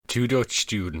Two Dutch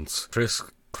students, Kris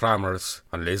Kremers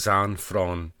and Lisanne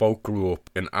Froon, both grew up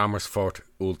in Amersfoort,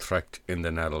 Utrecht in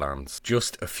the Netherlands.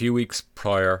 Just a few weeks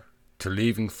prior to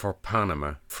leaving for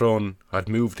Panama, Froon had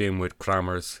moved in with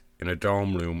Kremers in a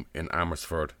dorm room in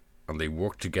Amersfoort, and they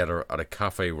worked together at a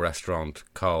cafe restaurant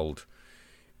called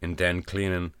In Den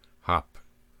Kleinen Hap.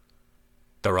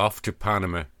 They're off to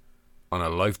Panama on a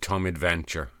lifetime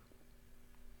adventure.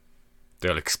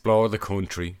 They'll explore the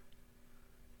country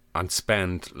and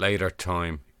spend later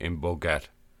time in Boget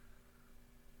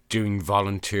doing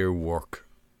volunteer work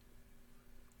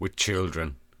with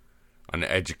children and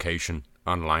education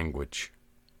and language.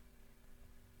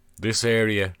 This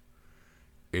area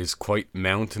is quite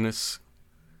mountainous.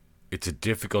 It's a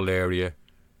difficult area,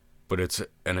 but it's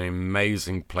an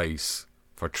amazing place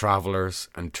for travellers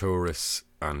and tourists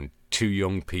and two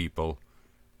young people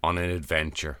on an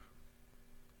adventure.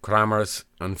 Kremers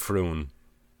and Froon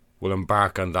will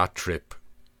embark on that trip,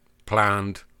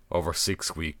 planned over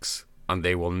 6 weeks, and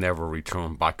they will never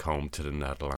return back home to the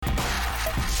Netherlands.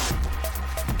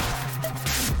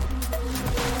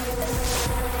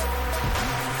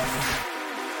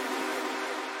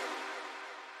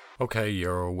 Okay,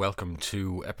 you're welcome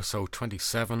to episode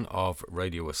 27 of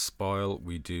Radio Aspile.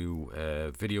 We do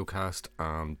videocast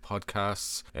and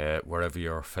podcasts wherever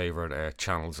your favourite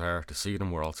channels are to see them.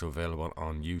 We're also available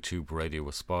on YouTube, Radio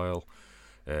Aspile.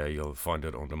 You'll find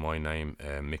it under my name,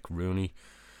 Mick Rooney.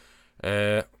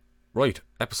 Right,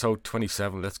 episode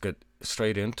 27, let's get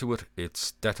straight into it.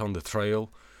 It's Death on the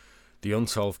Trail, the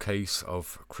unsolved case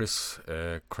of Kris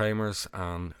Kremers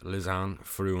and Lisanne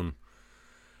Froon.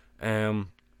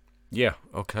 Yeah,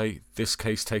 okay, this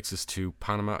case takes us to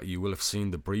Panama. You will have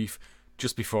seen the brief.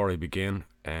 Just before I begin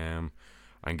and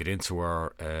get into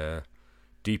our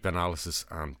deep analysis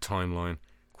and timeline,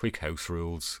 quick house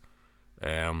rules.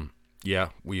 Yeah,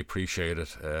 we appreciate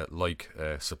it. Like,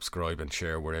 subscribe and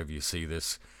share wherever you see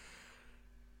this.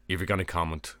 If you're going to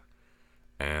comment,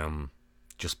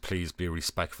 just please be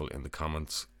respectful in the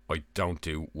comments. I don't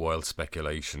do wild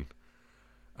speculation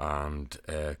and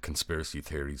conspiracy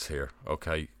theories here.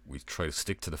 Okay, we try to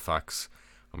stick to the facts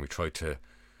and we try to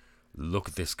look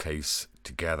at this case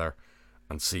together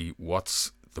and see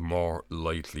what's the more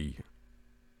likely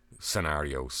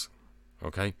scenarios.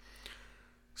 Okay,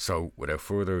 so without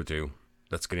further ado,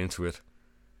 let's get into it,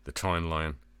 the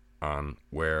timeline and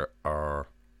where our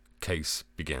case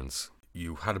begins.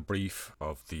 You had a brief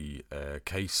of the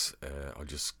case. I'll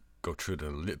just go through it in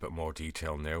a little bit more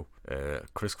detail now.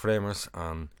 Kris Kremers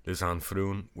and Lisanne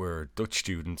Froon were Dutch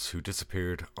students who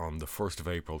disappeared on the 1st of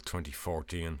April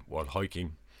 2014 while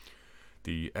hiking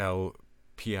the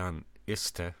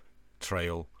Pianista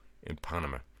trail in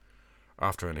Panama.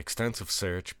 After an extensive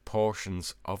search,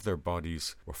 portions of their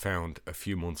bodies were found a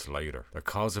few months later. Their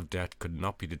cause of death could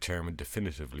not be determined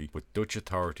definitively, with Dutch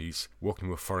authorities working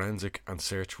with forensic and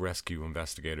search rescue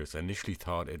investigators initially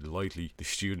thought it likely the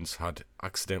students had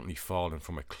accidentally fallen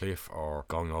from a cliff or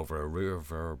gone over a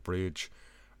river bridge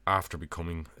after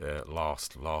becoming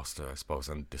lost I suppose,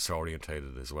 and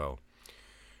disorientated as well.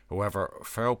 However,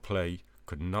 foul play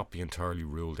could not be entirely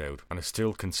ruled out and is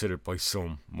still considered by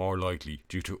some more likely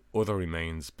due to other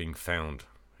remains being found.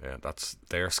 That's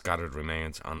their scattered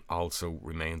remains and also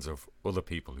remains of other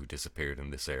people who disappeared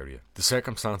in this area. The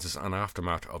circumstances and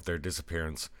aftermath of their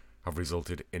disappearance have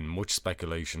resulted in much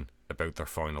speculation about their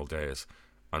final days,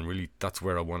 and really that's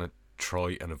where I want to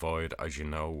try and avoid, as you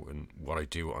know, and what I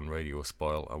do on Radio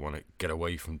Aspile. I want to get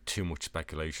away from too much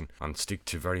speculation and stick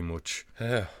to very much,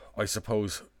 I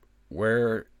suppose,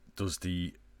 where does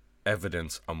the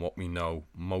evidence and what we know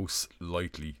most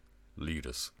likely lead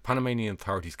us. Panamanian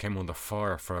authorities came under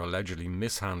fire for allegedly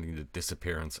mishandling the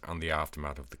disappearance and the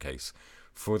aftermath of the case.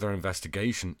 Further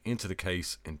investigation into the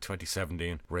case in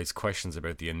 2017 raised questions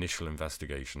about the initial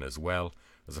investigation, as well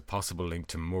as a possible link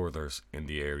to murders in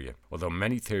the area. Although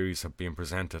many theories have been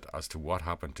presented as to what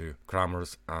happened to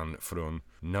Kremers and Froon,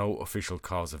 no official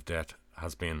cause of death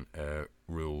has been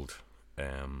ruled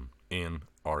in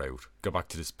or out. Go back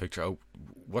to this picture.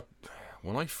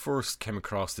 When I first came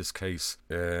across this case,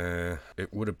 it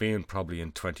would have been probably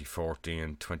in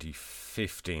 2014,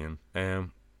 2015.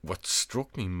 What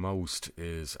struck me most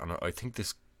is, and I think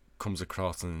this comes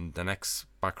across in the next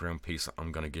background piece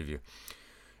I'm going to give you,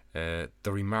 the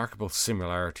remarkable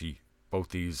similarity both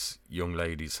these young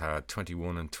ladies had,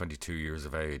 21 and 22 years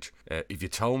of age. If you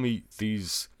told me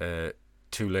these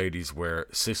two ladies were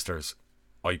sisters,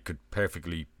 I could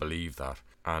perfectly believe that.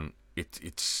 And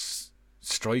it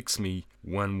strikes me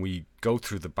when we go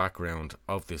through the background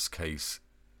of this case,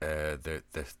 the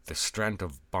strength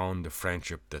of bond of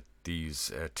friendship that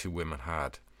these two women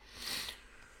had.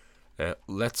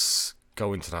 Let's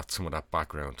go into some of that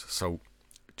background. So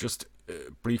just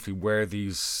briefly where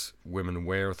these women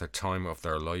were at the time of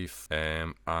their life,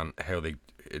 and how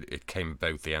it came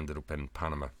about they ended up in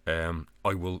Panama.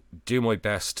 I will do my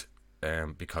best,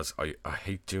 because I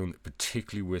hate doing it,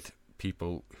 particularly with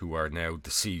people who are now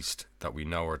deceased, that we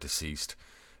know are deceased,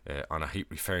 and I hate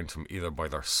referring to them either by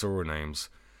their surnames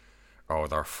or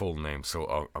their full name.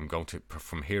 So I'm going to,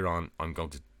 from here on, I'm going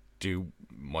to do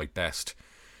my best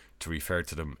to refer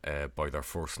to them by their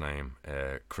first name,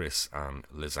 Kris and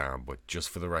Lisanne. But just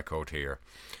for the record here,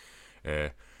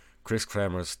 Kris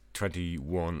Kremers,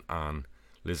 21, and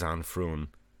Lisanne Froon,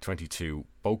 22,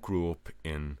 both grew up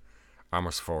in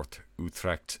Amersfoort,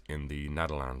 Utrecht in the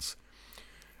Netherlands.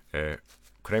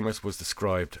 Kremers was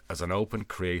described as an open,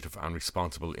 creative and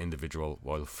responsible individual,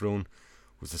 while Froon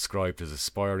was described as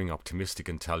aspiring, optimistic,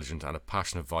 intelligent and a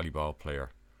passionate volleyball player.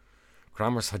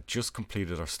 Kremers had just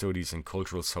completed her studies in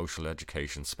cultural social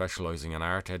education, specialising in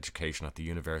art education at the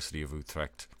University of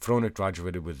Utrecht. Froon had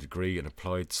graduated with a degree in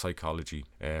applied psychology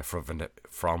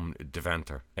from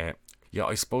Deventer.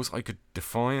 I suppose I could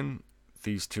define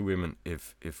these two women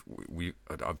if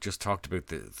I've just talked about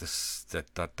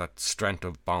that strength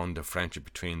of bond of friendship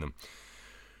between them.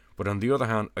 But on the other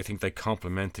hand, I think they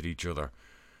complemented each other.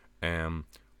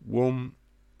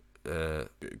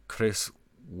 Kris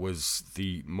was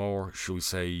the more, shall we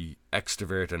say,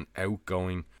 extrovert and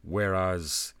outgoing,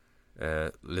 whereas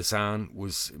Lisanne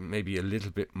was maybe a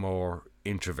little bit more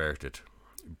introverted.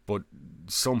 But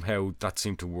somehow that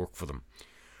seemed to work for them.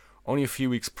 Only a few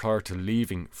weeks prior to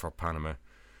leaving for Panama,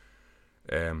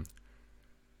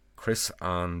 Kris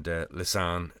and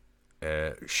Lisanne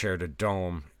shared a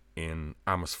dorm in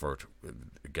Amersfoort.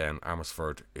 Again,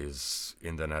 Amersfoort is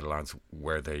in the Netherlands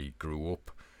where they grew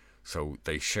up. So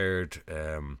they shared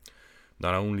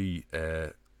not only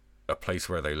a place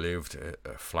where they lived,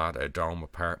 a flat, a dorm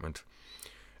apartment,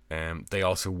 they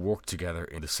also worked together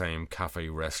in the same cafe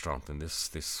restaurant. And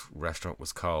this restaurant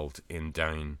was called In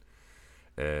Down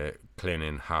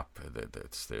Klein Hap.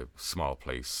 That's the small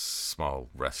place, small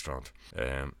restaurant.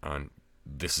 And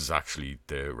this is actually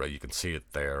you can see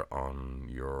it there on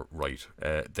your right.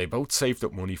 They both saved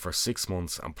up money for 6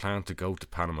 months and planned to go to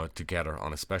Panama together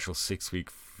on a special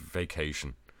 6-week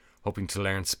vacation, hoping to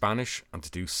learn Spanish and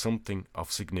to do something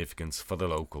of significance for the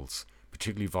locals,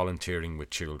 particularly volunteering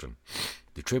with children.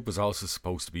 The trip was also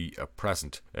supposed to be a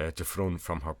present to Froon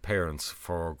from her parents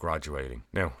for graduating.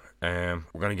 Now,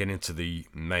 we're going to get into the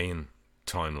main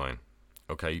timeline,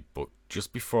 okay? But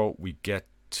just before we get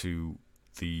to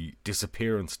the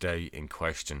disappearance day in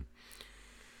question,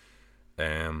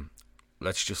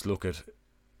 let's just look at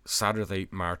Saturday,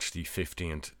 March the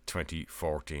 15th,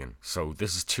 2014. So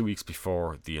this is 2 weeks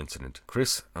before the incident.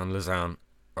 Kris and Lisanne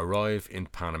arrive in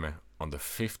Panama on the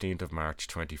 15th of March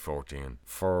 2014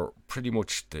 for pretty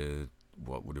much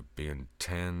what would have been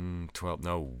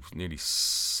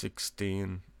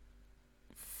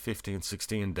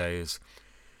 16 days.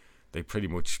 They pretty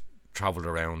much travelled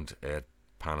around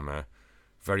Panama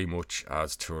very much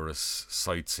as tourists,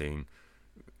 sightseeing,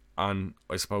 and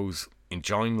I suppose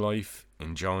enjoying life,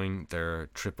 enjoying their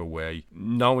trip away,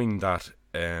 knowing that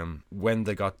when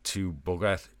they got to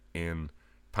Boguet in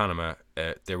Panama,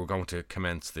 they were going to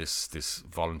commence this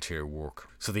volunteer work.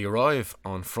 So they arrive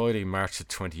on Friday, March the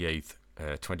 28th,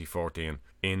 2014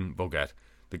 in Boguet.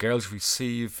 The girls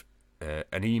receive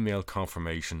an email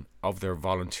confirmation of their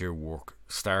volunteer work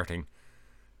starting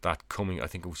that coming, I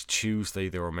think it was Tuesday,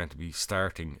 they were meant to be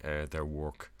starting their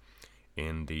work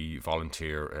in the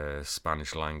volunteer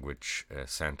Spanish language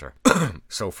centre.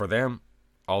 So for them,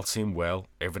 all seemed well,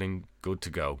 everything good to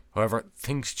go. However,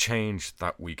 things changed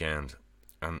that weekend,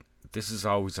 and this is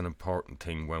always an important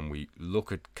thing when we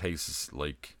look at cases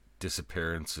like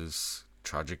disappearances,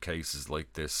 tragic cases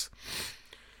like this.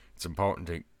 It's important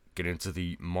to get into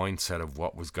the mindset of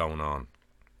what was going on.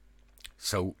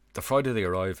 So the Friday they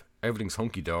arrive, everything's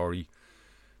hunky-dory.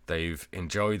 They've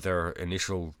enjoyed their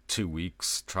initial 2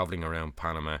 weeks travelling around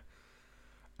Panama,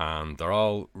 and they're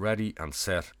all ready and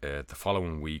set the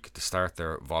following week to start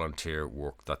their volunteer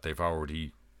work that they've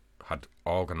already had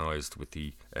organised with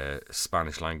the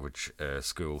Spanish language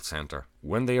school centre.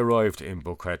 When they arrived in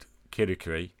Boquete,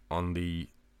 Kirikiri on the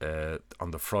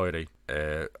Friday,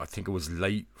 I think it was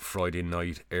late Friday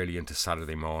night, early into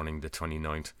Saturday morning, the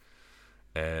 29th,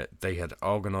 they had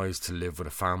organised to live with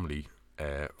a family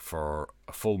for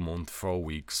a full month, 4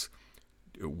 weeks,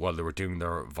 while they were doing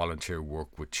their volunteer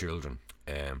work with children.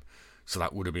 So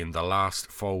that would have been the last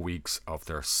 4 weeks of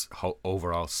their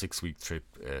overall 6-week trip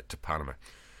to Panama.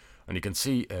 And you can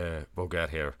see Boguet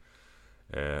here,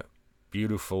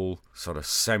 beautiful sort of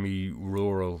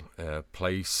semi-rural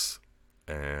place,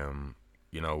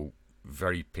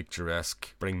 very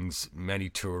picturesque, brings many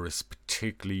tourists,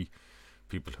 particularly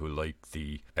people who like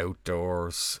the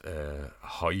outdoors,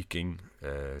 hiking,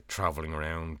 traveling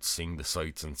around, seeing the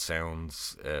sights and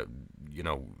sounds.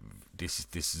 This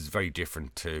is very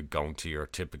different to going to your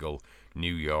typical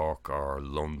New York or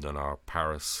London or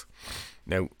Paris.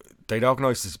 Now, they'd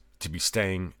organised this to be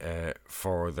staying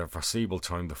for the foreseeable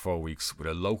time, the 4 weeks, with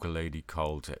a local lady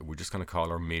called, we're just going to call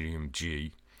her Miriam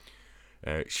G.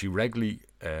 She regularly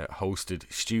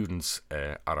hosted students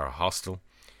at our hostel.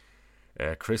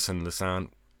 Kris and Lisanne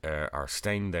are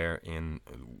staying there in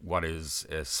what is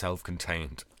a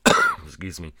self-contained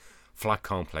flat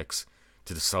complex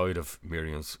to the side of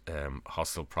Miriam's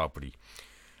hostel property,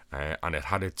 and it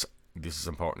had its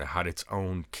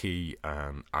own key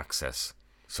and access.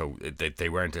 So they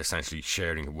weren't essentially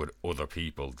sharing it with other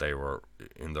people. They were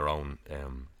in their own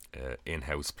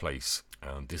in-house place,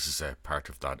 and this is a part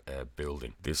of that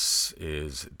building. This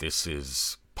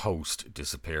is post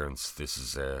disappearance. This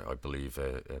is I believe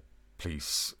a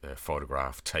police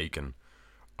photograph taken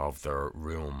of their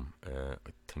room.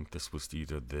 I think this was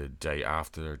either the day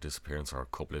after their disappearance or a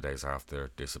couple of days after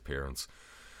their disappearance.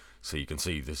 So you can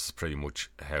see this is pretty much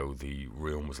how the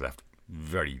room was left.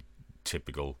 Very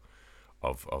typical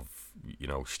of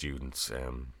students.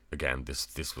 Again,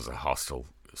 this was a hostel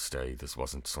stay. This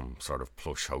wasn't some sort of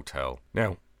plush hotel.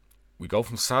 Now, we go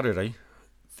from Saturday,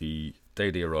 the day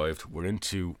they arrived, we're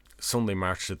into Sunday,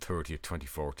 March the 30th,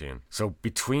 2014. So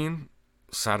between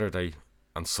Saturday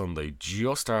and Sunday,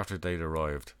 just after they'd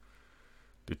arrived,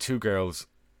 the two girls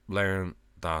learn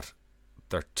that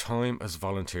their time as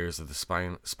volunteers at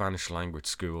the Spanish language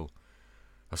school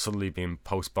has suddenly been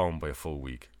postponed by a full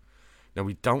week. Now,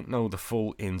 we don't know the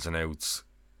full ins and outs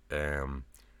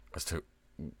as to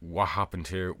what happened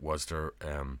here. Was there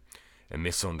a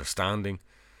misunderstanding?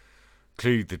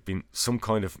 Clearly, there'd been some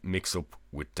kind of mix-up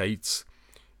with dates.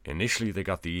 Initially, they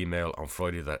got the email on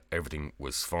Friday that everything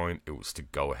was fine. It was to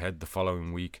go ahead the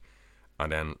following week.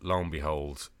 And then, lo and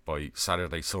behold, by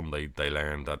Saturday, Sunday, they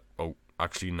learned that, oh,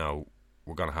 actually, no,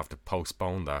 we're going to have to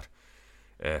postpone that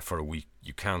for a week.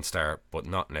 You can start, but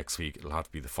not next week. It'll have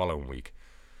to be the following week.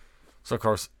 So, of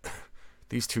course,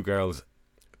 these two girls,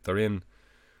 they're in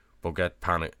Boquete,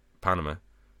 Panama,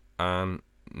 and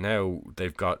now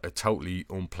they've got a totally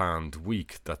unplanned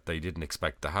week that they didn't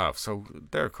expect to have. So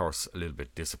they're, of course, a little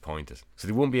bit disappointed. So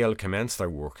they won't be able to commence their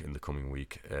work in the coming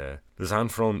week.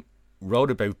 Lisanne Froon wrote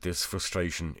about this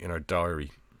frustration in her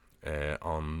diary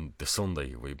on the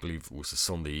Sunday. We believe it was a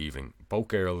Sunday evening. Both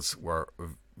girls were,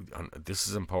 and this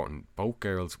is important, both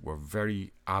girls were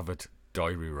very avid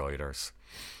diary writers.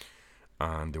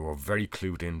 And they were very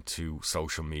clued into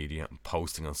social media and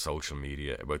posting on social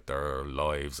media about their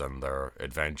lives and their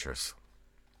adventures.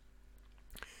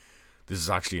 This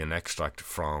is actually an extract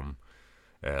from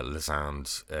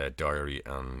Lisanne's diary,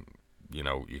 and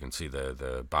you can see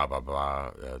the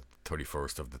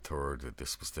 31st of the 3rd.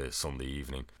 This was the Sunday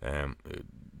evening.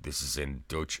 This is in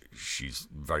Dutch. She's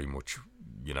very much,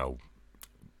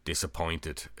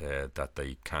 disappointed that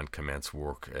they can't commence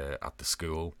work at the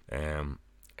school.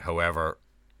 However,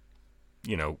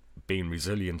 being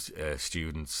resilient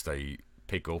students, they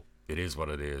pick up. It is what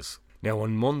it is. Now,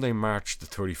 on Monday, March the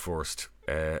 31st,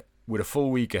 with a full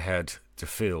week ahead to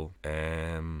fill,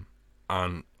 and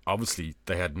obviously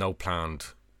they had no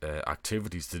planned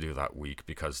activities to do that week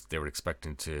because they were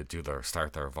expecting to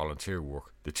start their volunteer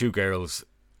work. The two girls,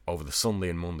 over the Sunday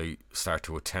and Monday, start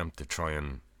to attempt to try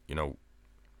and,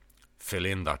 fill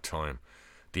in that time.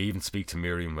 They even speak to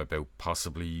Miriam about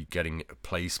possibly getting a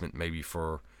placement maybe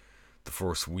for the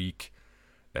first week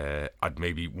at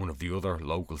maybe one of the other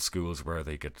local schools where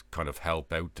they could kind of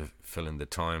help out to fill in the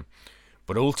time.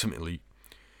 But ultimately,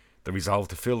 they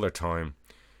resolved to fill their time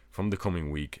from the coming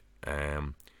week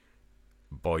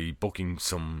by booking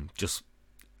some just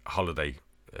holiday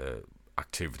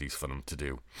activities for them to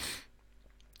do.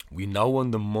 We know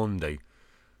on the Monday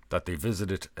that they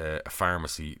visited a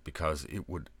pharmacy because it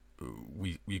would...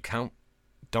 We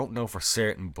don't know for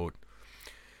certain, but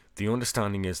the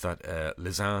understanding is that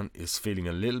Lisanne is feeling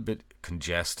a little bit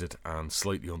congested and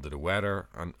slightly under the weather,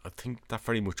 and I think that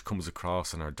very much comes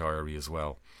across in her diary as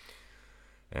well.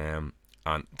 And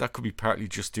that could be partly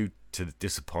just due to the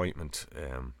disappointment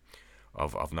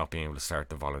of not being able to start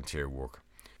the volunteer work.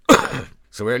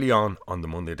 So early on the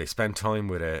Monday, they spent time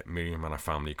with Miriam and her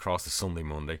family across the Sunday,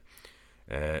 Monday.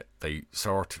 They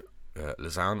sort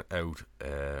Lisanne out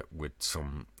with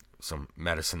some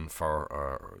medicine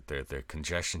for the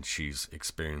congestion she's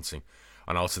experiencing,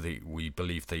 and also we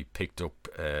believe they picked up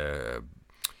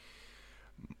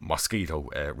mosquito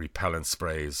repellent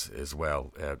sprays as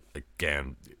well.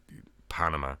 Again,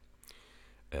 Panama,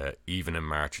 even in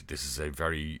March. This is a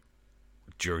very,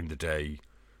 during the day,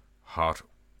 hot,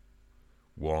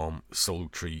 warm,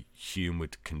 sultry,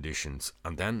 humid conditions,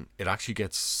 and then it actually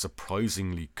gets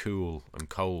surprisingly cool and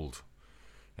cold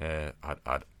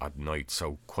at night.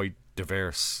 So quite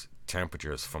diverse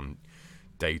temperatures from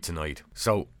day to night.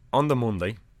 So on the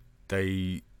Monday,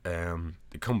 they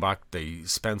come back. They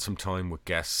spend some time with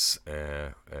guests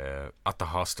at the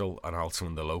hostel and also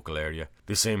in the local area.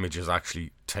 This image is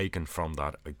actually taken from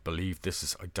that. I believe this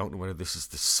is, I don't know whether this is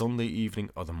the Sunday evening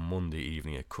or the Monday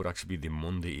evening. It could actually be the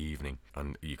Monday evening,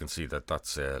 and you can see that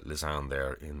that's Lisanne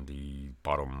there in the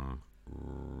bottom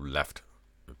left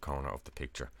corner of the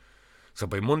picture. So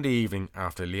by Monday evening,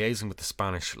 after liaising with the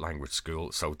Spanish language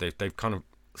school, so they've kind of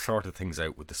sorted things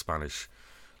out with the Spanish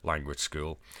language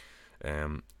school.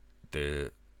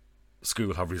 The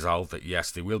school have resolved that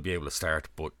yes, they will be able to start,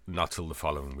 but not till the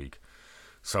following week.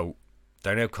 So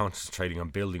they're now concentrating on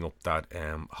building up that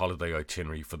holiday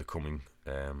itinerary for the coming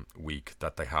week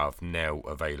that they have now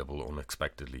available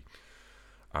unexpectedly,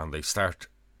 and they start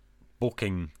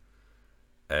booking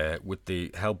with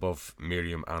the help of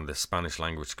Miriam and the Spanish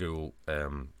language school,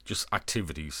 just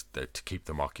activities to keep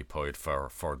them occupied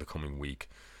for the coming week.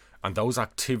 And those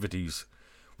activities,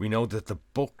 we know that the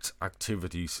booked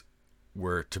activities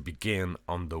were to begin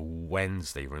on the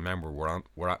Wednesday. Remember,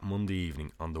 we're at Monday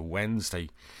evening. On the Wednesday,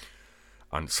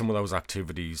 and some of those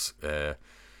activities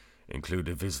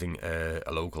included visiting a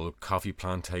local coffee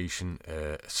plantation,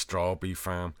 a strawberry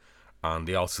farm, and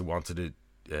they also wanted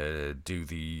to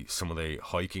do some of the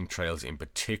hiking trails. In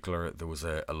particular, there was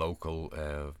a local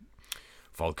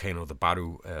volcano, the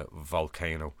Baru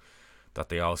volcano, that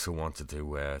they also wanted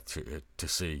to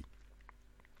see.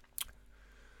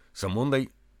 So Monday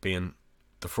being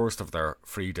the first of their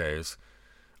 3 days,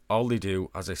 all they do,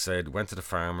 as I said, went to the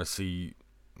pharmacy,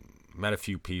 met a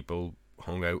few people,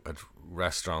 hung out at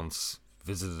restaurants,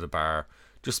 visited a bar,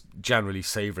 just generally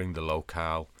savouring the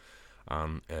locale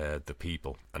and the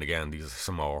people. And again, these are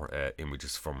some more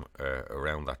images from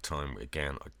around that time.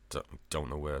 Again, I don't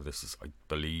know where this is. I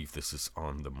believe this is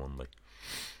on the Monday.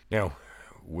 Now,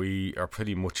 we are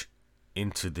pretty much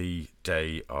into the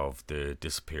day of the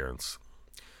disappearance.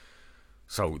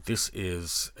 So this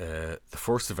is the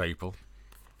 1st of April.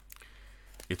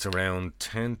 It's around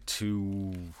 10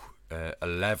 to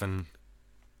 11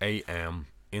 a.m.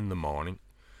 in the morning.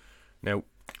 Now,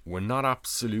 we're not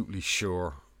absolutely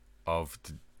sure of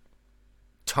the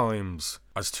times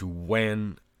as to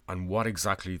when and what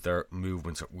exactly their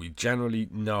movements are. We generally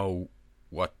know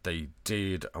what they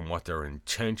did and what their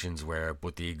intentions were,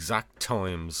 but the exact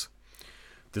times,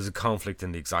 there's a conflict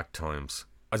in the exact times.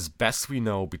 As best we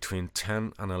know, between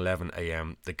 10 and 11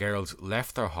 a.m, the girls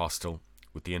left their hostel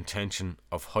with the intention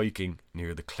of hiking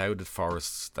near the clouded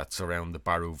forests that surround the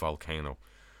Baru volcano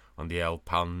on the El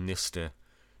Pianista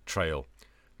trail,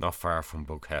 not far from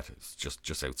Bukit. It's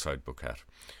just outside Bukit.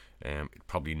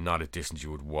 Probably not a distance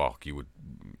you would walk. You would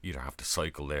either have to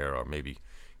cycle there or maybe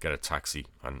get a taxi,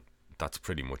 and that's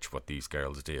pretty much what these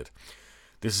girls did.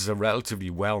 This is a relatively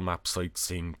well-mapped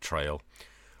sightseeing trail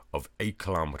of 8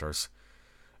 kilometers,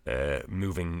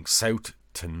 moving south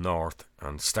to north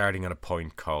and starting at a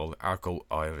point called Arco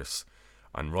Iris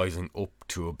and rising up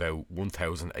to about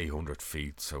 1,800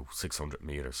 feet, so 600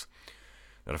 meters.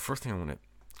 Now, the first thing I want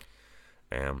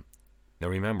to now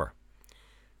remember,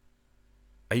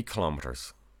 8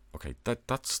 kilometers. Okay,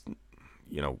 that's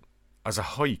as a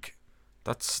hike,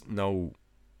 that's no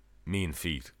mean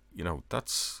feat.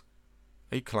 That's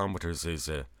 8 kilometers is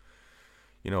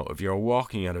if you're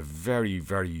walking at a very,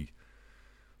 very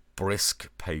brisk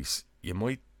pace, you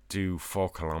might do 4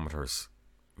 kilometers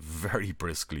very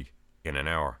briskly in an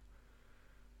hour.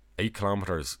 8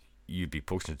 kilometers, you'd be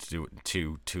pushing it to do it in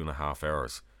 2.5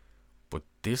 hours. But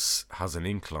this has an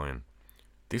incline.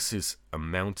 This is a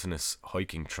mountainous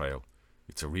hiking trail.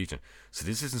 It's a region. So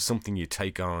this isn't something you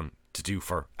take on to do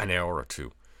for an hour or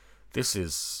two. This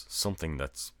is something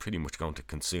that's pretty much going to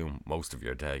consume most of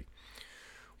your day.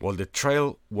 While the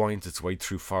trail winds its way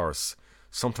through forests,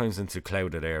 sometimes into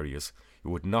clouded areas, it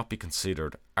would not be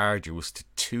considered arduous to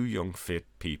 2 young fit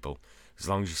people as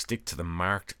long as you stick to the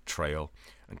marked trail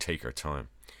and take your time.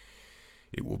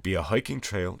 It would be a hiking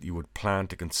trail you would plan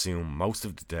to consume most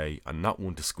of the day and not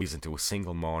one to squeeze into a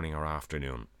single morning or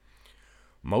afternoon.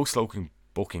 Most local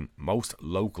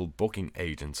booking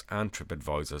agents and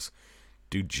TripAdvisors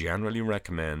do generally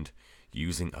recommend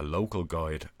using a local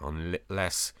guide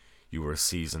unless you are a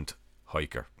seasoned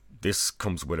hiker. This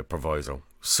comes with a proviso.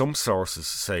 Some sources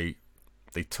say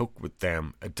they took with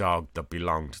them a dog that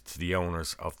belonged to the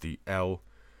owners of the El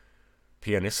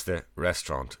Pianista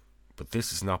restaurant, but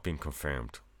this has not been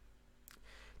confirmed.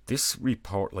 This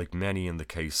report, like many in the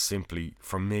case, simply,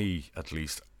 for me at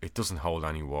least, it doesn't hold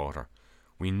any water.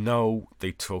 We know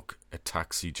they took a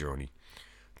taxi journey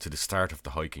to the start of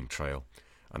the hiking trail,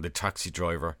 and the taxi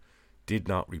driver did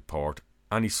not report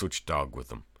any such dog with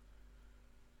them.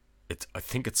 I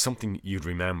think it's something you'd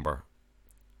remember,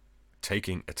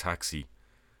 taking a taxi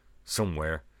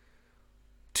somewhere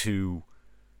to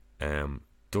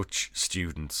Dutch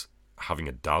students having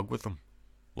a dog with them.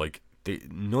 Like,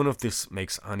 none of this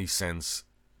makes any sense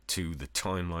to the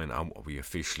timeline and what we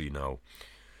officially know.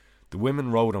 The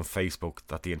women wrote on Facebook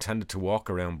that they intended to walk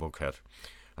around Buckhead,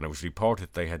 and it was reported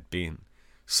they had been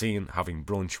seen having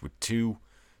brunch with 2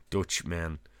 Dutch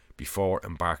men before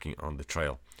embarking on the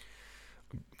trail.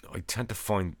 I tend to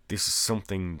find this is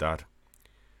something that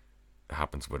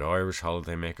happens with Irish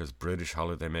holidaymakers, British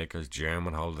holidaymakers,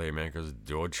 German holidaymakers,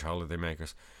 Dutch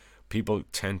holidaymakers. People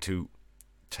tend to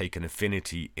take an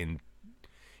affinity in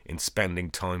spending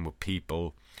time with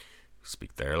people who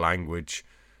speak their language,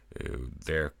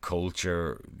 their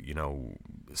culture,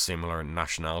 similar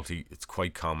nationality. It's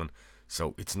quite common.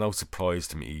 So it's no surprise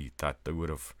to me that they would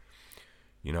have,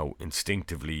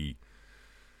 instinctively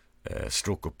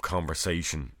struck up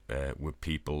conversation with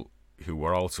people who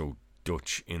were also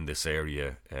Dutch in this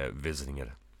area visiting it.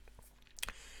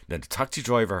 Now, the taxi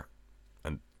driver,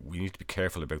 and we need to be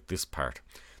careful about this part,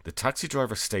 the taxi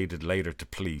driver stated later to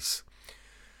police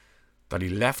that he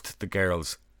left the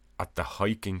girls at the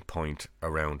hiking point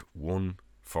around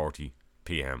 1:40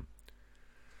 p.m.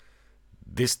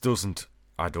 This doesn't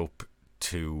add up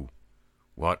to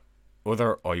what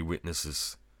other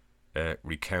eyewitnesses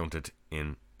recounted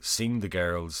in seeing the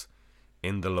girls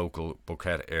in the local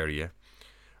Buckhead area,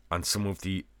 and some of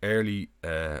the early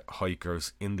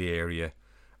hikers in the area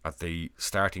at the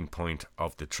starting point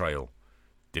of the trail.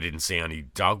 They didn't see any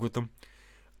dog with them,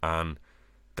 and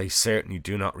they certainly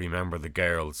do not remember the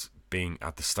girls being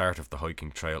at the start of the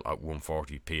hiking trail at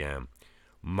 1:40 p.m.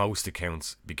 Most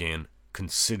accounts began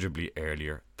considerably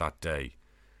earlier that day.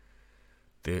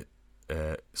 The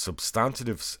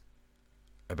substantives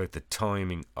about the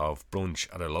timing of brunch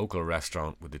at a local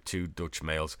restaurant with the 2 Dutch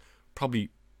males probably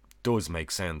does make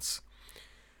sense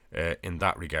in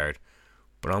that regard.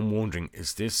 But I'm wondering,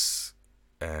 is this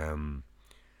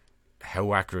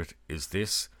how accurate is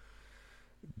this?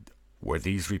 Were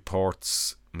these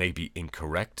reports maybe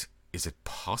incorrect? Is it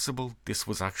possible this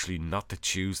was actually not the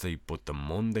Tuesday but the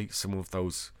Monday, some of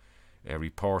those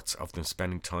reports of them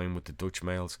spending time with the Dutch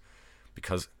males?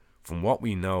 Because from what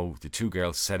we know, the 2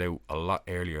 girls set out a lot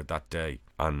earlier that day,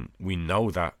 and we know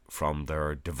that from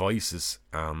their devices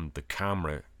and the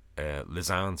camera,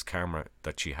 Lisanne's camera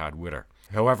that she had with her.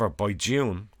 However, by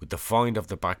June, with the find of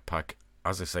the backpack,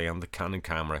 as I say, on the Canon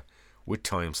camera with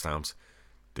timestamps,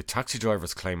 the taxi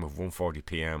driver's claim of 1:40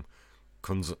 p.m.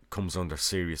 comes under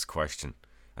serious question.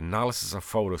 Analysis of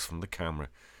photos from the camera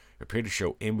appear to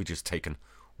show images taken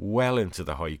well into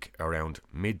the hike around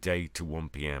midday to 1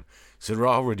 p.m. So they're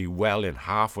already well in,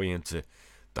 halfway into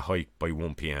the hike by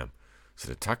 1 p.m. So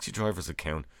the taxi driver's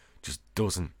account just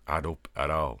doesn't add up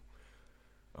at all.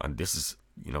 And this is,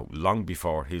 long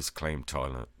before his claim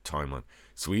timeline.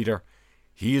 So either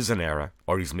he is in error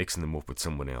or he's mixing them up with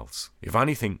someone else. If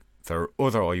anything, there are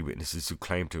other eyewitnesses who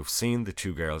claim to have seen the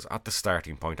 2 girls at the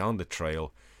starting point on the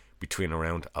trail between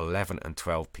around 11 and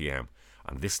 12 p.m.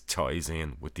 And this ties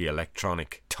in with the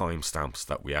electronic timestamps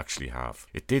that we actually have.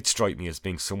 It did strike me as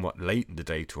being somewhat late in the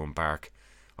day to embark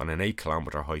on an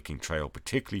 8-kilometre hiking trail,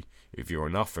 particularly if you are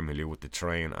not familiar with the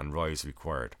terrain and rise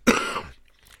required.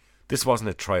 This wasn't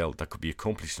a trail that could be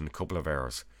accomplished in a couple of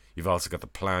hours. You've also got to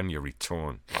plan your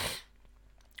return.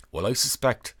 Well, I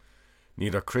suspect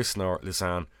neither Kris nor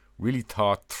Lisanne really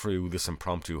thought through this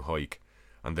impromptu hike,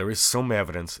 and there is some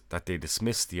evidence that they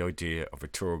dismissed the idea of a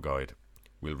tour guide.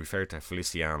 We'll refer to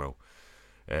Feliciano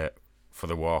for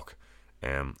the walk,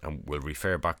 and we'll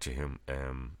refer back to him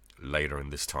later in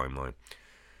this timeline.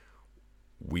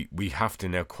 We have to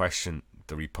now question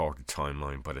the reported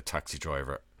timeline by the taxi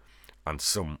driver and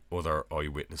some other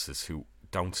eyewitnesses who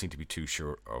don't seem to be too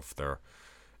sure of their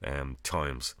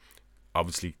times.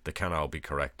 Obviously, they can't all be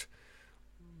correct,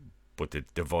 but the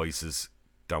devices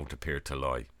don't appear to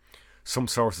lie. Some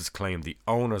sources claim the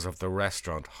owners of the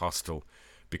restaurant hostel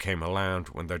became alarmed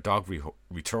when their dog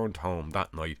returned home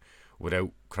that night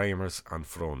without Kremers and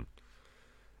Froon.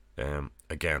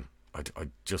 Again,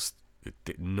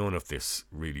 none of this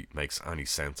really makes any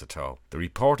sense at all. The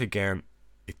report again,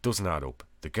 it doesn't add up.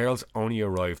 The girls only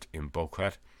arrived in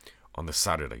Buckhead on the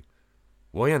Saturday.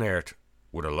 Why on earth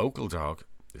would a local dog,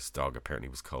 this dog apparently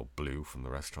was called Blue from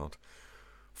the restaurant,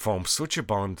 form such a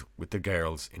bond with the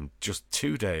girls in just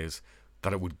 2 days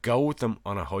that it would go with them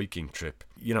on a hiking trip.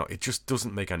 You know, it just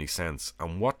doesn't make any sense.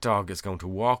 And what dog is going to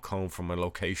walk home from a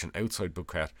location outside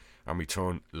Phuket and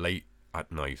return late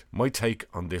at night? My take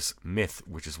on this myth,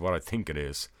 which is what I think it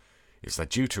is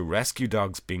that due to rescue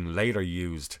dogs being later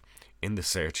used in the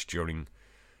search during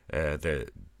the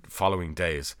following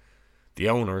days, the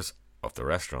owners of the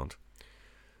restaurant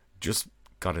just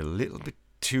got a little bit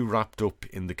too wrapped up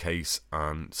in the case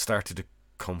and started to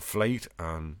conflate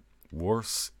and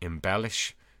worse,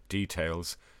 embellish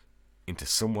details into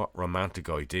somewhat romantic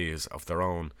ideas of their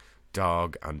own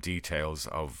dog and details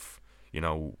of, you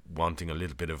know, wanting a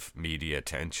little bit of media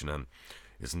attention. And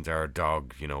isn't their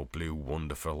dog, you know, Blue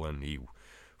wonderful, and he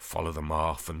followed them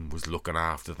off and was looking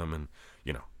after them, and,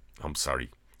 you know, I'm sorry,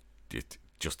 it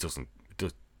just doesn't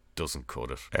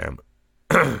cut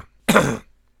it.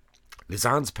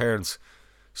 Lisanne's parents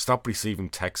stopped receiving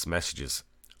text messages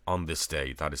on this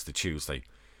day, that is the Tuesday,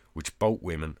 which both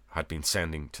women had been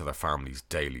sending to their families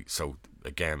daily. So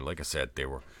again, like I said, they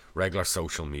were regular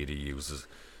social media users,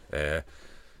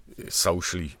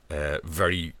 socially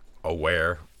very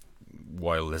aware,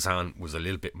 while Lisanne was a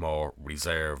little bit more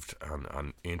reserved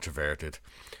and introverted.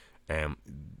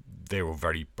 They were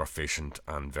very proficient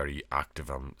and very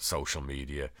active on social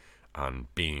media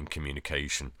and being in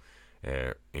communication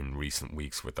in recent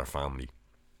weeks with their family.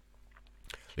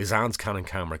 Lisanne's Canon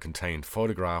camera contained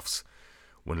photographs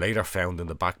when later found in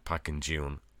the backpack in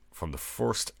June from the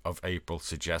 1st of April,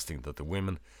 suggesting that the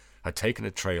women had taken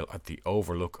a trail at the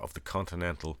overlook of the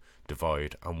Continental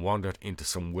Divide and wandered into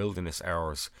some wilderness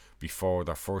hours before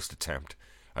their first attempt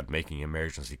at making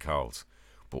emergency calls,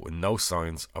 but with no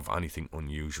signs of anything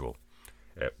unusual.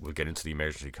 We'll get into the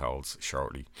emergency calls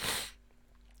shortly.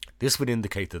 This would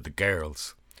indicate that the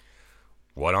girls,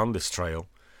 while on this trail,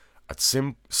 at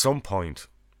some point,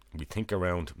 we think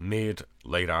around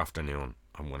late afternoon.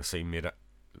 I'm going to say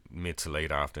mid to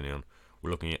late afternoon.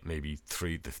 We're looking at maybe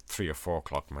the 3 or 4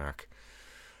 o'clock mark.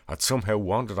 Had somehow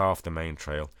wandered off the main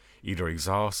trail, either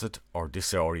exhausted or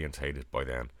disorientated by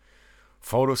then.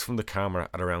 Photos from the camera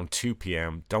at around 2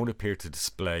 p.m. don't appear to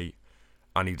display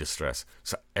any distress.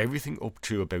 So everything up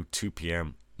to about 2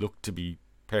 p.m. looked to be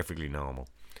perfectly normal.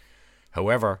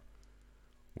 However,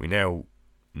 we now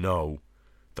know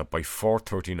that by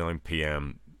 4:39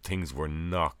 p.m. things were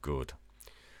not good.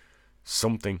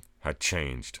 Something had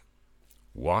changed.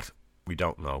 What? We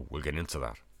don't know. We'll get into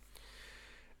that.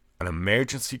 An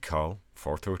emergency call,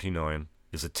 4:39,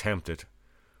 is attempted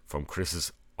from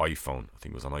Kris's iPhone. I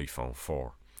think it was an iPhone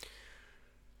 4.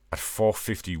 At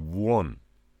 4:51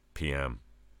 p.m.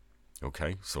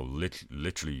 Okay, so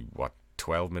literally,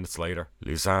 12 minutes later,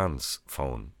 Lisanne's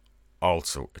phone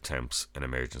also attempts an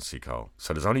emergency call.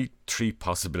 So there's only 3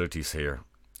 possibilities here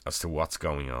as to what's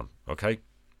going on, okay?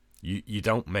 You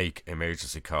don't make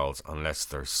emergency calls unless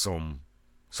there's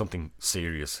something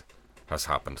serious has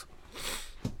happened.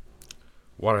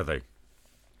 What are they?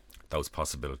 Those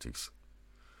possibilities.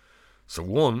 So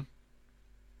 1,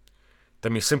 they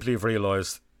may simply have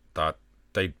realised that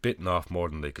they'd bitten off more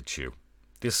than they could chew.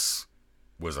 This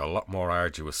was a lot more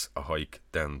arduous a hike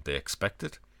than they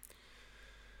expected.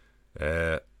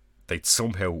 They'd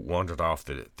somehow wandered off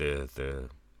the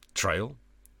trail.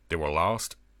 They were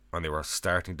lost and they were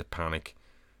starting to panic,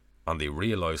 and they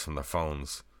realised from their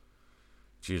phones,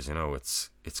 geez, you know, it's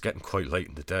getting quite late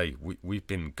in the day. We've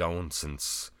been going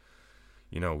since,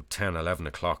 10, 11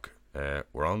 o'clock.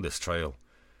 We're on this trail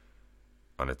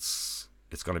and it's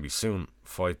going to be soon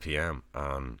 5 p.m.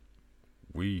 and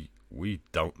we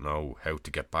don't know how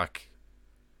to get back.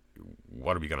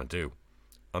 What are we going to do?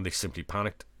 And they simply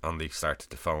panicked and they started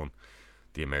to phone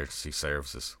the emergency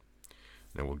services.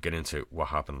 Now we'll get into what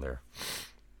happened there.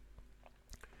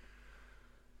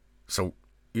 So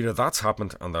either that's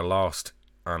happened and they're lost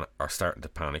and are starting to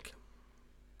panic,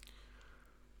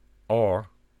 or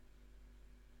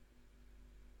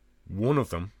one of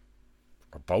them,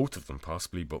 or both of them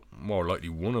possibly, but more likely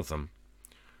one of them,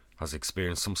 has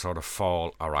experienced some sort of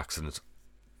fall or accident.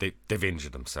 They've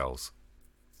injured themselves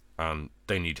and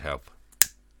they need help.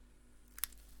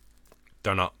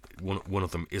 They're not, one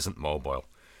of them isn't mobile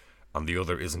and the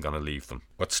other isn't going to leave them.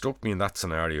 What struck me in that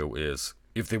scenario is,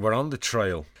 if they were on the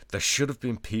trail, there should have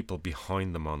been people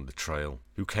behind them on the trail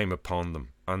who came upon them,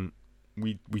 and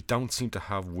we don't seem to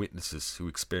have witnesses who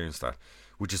experienced that,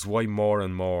 which is why more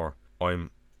and more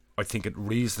I think it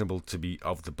reasonable to be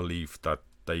of the belief that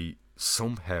they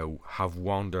somehow have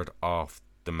wandered off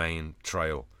the main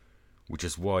trail, which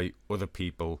is why other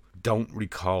people don't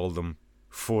recall them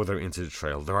further into the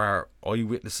trail. There are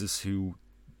eyewitnesses who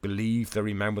believe they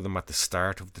remember them at the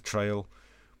start of the trail,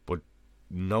 but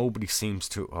nobody seems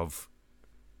to have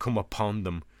come upon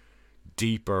them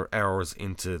deeper hours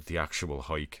into the actual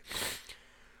hike.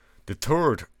 The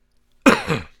third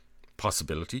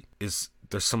possibility is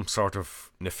there's some sort of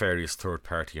nefarious third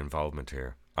party involvement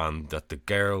here, and that the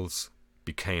girls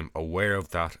became aware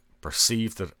of that,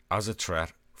 perceived it as a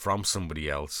threat from somebody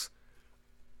else,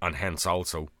 and hence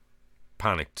also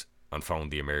panicked and phoned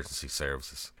the emergency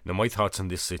services. Now, my thoughts on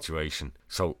this situation.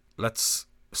 So let's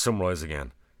summarise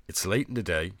again. It's late in the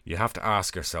day. You have to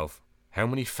ask yourself, how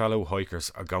many fellow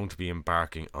hikers are going to be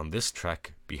embarking on this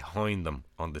trek behind them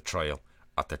on the trail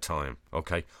at the time?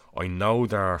 Okay, I know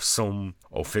there are some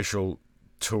official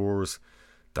tours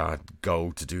that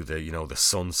go to do the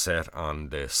sunset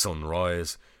and the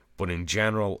sunrise, but in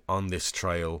general on this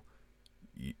trail,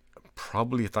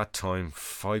 probably at that time,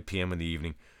 5 p.m. in the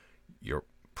evening, you're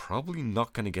probably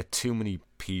not going to get too many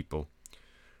people,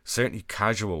 certainly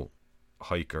casual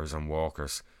hikers and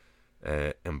walkers,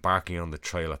 embarking on the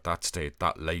trail at that stage,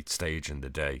 that late stage in the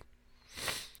day.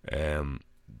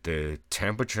 The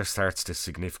temperature starts to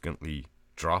significantly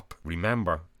drop.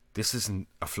 Remember, this isn't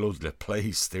a floodlit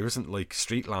place. There isn't like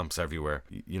street lamps everywhere.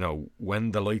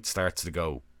 When the light starts to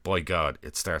go, by God,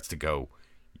 it starts to go.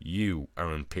 You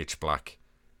are in pitch black.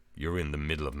 You're in the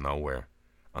middle of nowhere,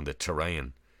 and the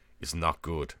terrain is not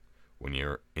good when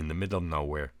you're in the middle of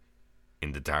nowhere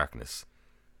in the darkness.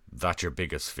 That's your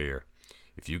biggest fear.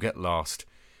 If you get lost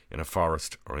in a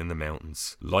forest or in the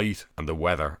mountains, light and the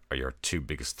weather are your two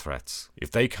biggest threats.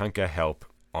 If they can't get help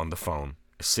on the phone,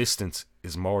 assistance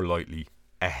is more likely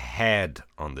ahead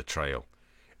on the trail.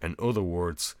 In other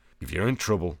words, if you're in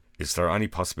trouble, is there any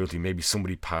possibility maybe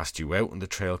somebody passed you out on the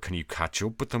trail? Can you catch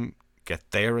up with them, get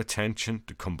their attention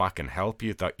to come back and help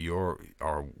you, that you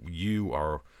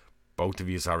or both of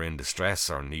you are in distress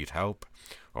or need help,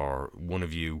 or one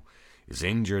of you is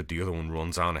injured, the other one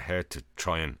runs on ahead to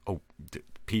try and,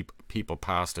 people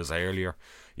passed us earlier,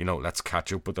 let's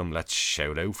catch up with them, let's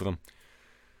shout out for them.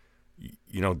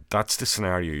 That's the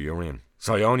scenario you're in.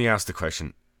 So I only asked the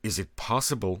question, is it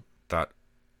possible that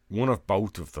one of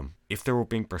both of them, if they were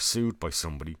being pursued by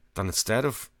somebody, then instead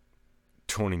of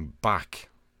turning back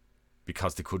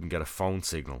because they couldn't get a phone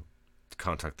signal to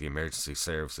contact the emergency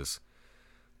services,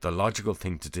 the logical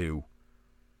thing to do,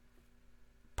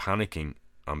 panicking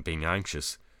and being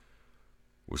anxious,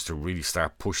 was to really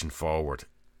start pushing forward.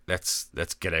 Let's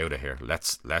get out of here.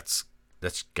 Let's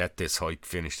get this hike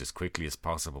finished as quickly as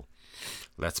possible.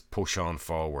 Let's push on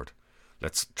forward.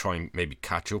 Let's try and maybe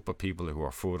catch up with people who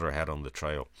are further ahead on the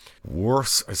trail.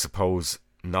 Worse, I suppose,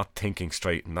 not thinking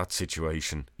straight in that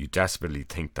situation. You desperately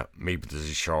think that maybe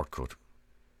there's a shortcut.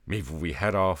 Maybe if we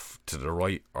head off to the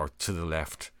right or to the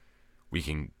left, we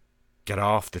can get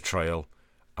off the trail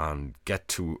and get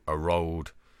to a road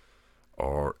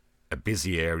or a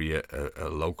busy area, a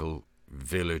local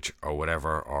village or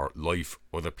whatever, or life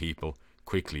other people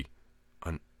quickly.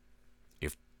 And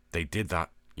if they did that,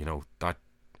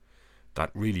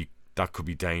 that could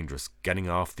be dangerous. Getting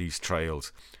off these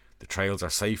trails. The trails are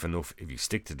safe enough if you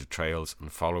stick to the trails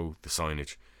and follow the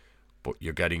signage, but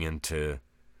you're getting into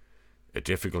a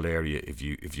difficult area if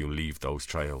you leave those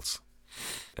trails.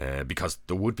 Because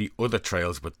there would be other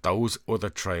trails, but those other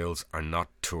trails are not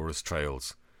tourist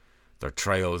trails. They're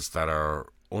trails that are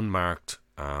unmarked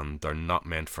and they're not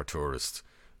meant for tourists.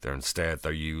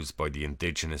 They're used by the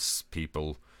indigenous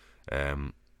people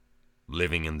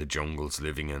living in the jungles,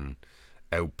 living in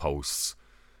outposts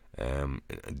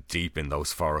deep in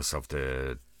those forests of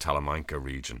the Talamanca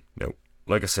region. Now,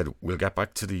 like I said, we'll get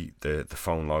back to the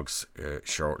phone logs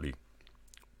shortly,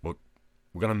 but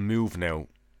we're going to move now.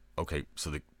 Okay,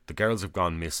 so the girls have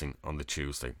gone missing on the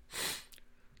Tuesday.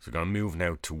 So we're going to move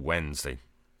now to Wednesday.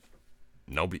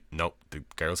 The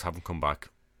girls haven't come back.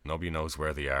 Nobody knows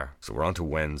where they are. So we're on to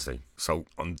Wednesday. So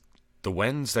on the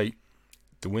Wednesday,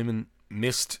 the women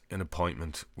missed an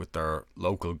appointment with their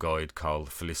local guide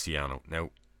called Feliciano. Now,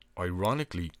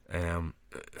 ironically,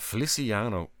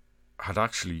 Feliciano had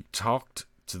actually talked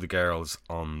to the girls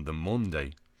on the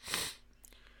Monday,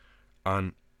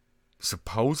 and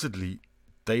supposedly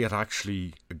they had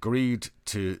actually agreed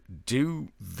to do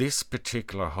this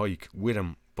particular hike with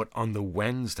him, but on the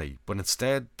Wednesday. But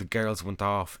instead, the girls went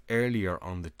off earlier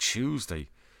on the Tuesday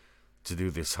to do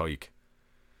this hike.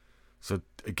 So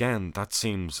again, that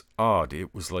seems odd.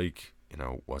 It was like,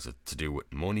 was it to do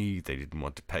with money? They didn't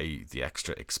want to pay the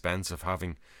extra expense of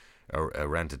having a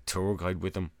rented tour guide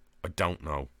with them. I don't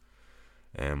know.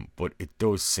 But it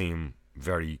does seem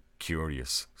very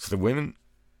curious. So the women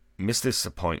missed this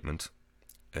appointment.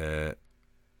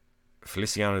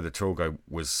 Feliciano, the tour guide,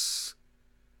 was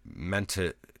meant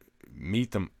to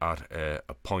meet them at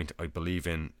a point, I believe,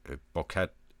 in Boquete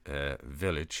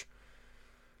village.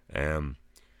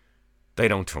 They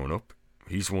don't turn up.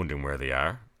 he's wondering where they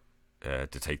are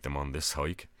to take them on this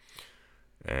hike.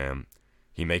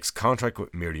 He makes contact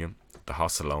with Miriam, the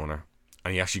hostel owner,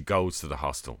 and he actually goes to the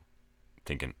hostel,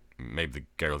 thinking maybe the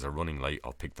girls are running late,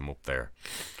 I'll pick them up there.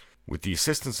 With the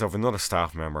assistance of another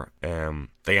staff member,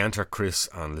 they enter Kris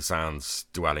and Lisanne's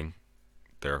dwelling,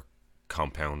 their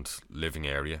compound living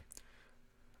area,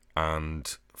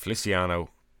 and Feliciano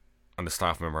and the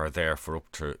staff member are there for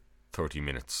up to 30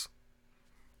 minutes.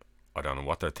 I don't know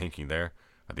what they're thinking there.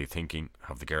 Are they thinking,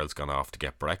 have the girls gone off to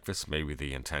get breakfast? Maybe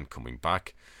they intend coming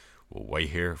back. We'll wait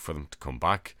here for them to come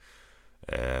back.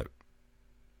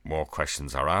 More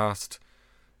questions are asked.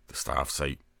 The staff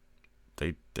say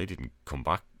they didn't come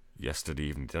back yesterday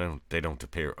evening. They don't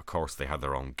appear. Of course, they had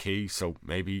their own key, so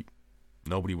maybe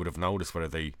nobody would have noticed whether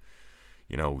they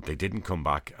didn't come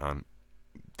back, and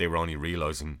they were only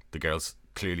realising the girls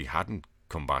clearly hadn't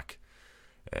come back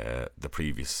the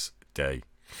previous day.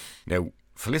 Now,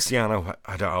 Feliciano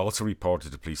had also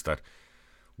reported to police that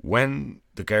when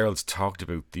the girls talked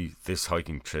about this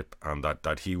hiking trip and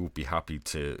that he would be happy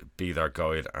to be their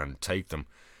guide and take them,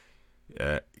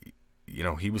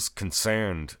 he was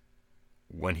concerned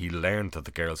when he learned that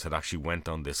the girls had actually went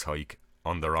on this hike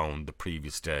on their own the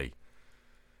previous day.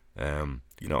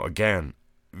 Again,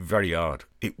 very odd.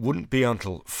 It wouldn't be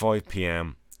until 5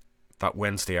 p.m. that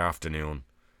Wednesday afternoon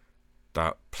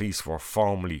that police were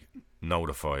formally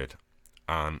notified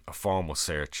and a formal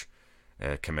search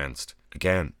commenced.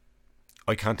 Again,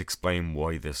 I can't explain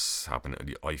why this happened.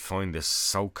 I find this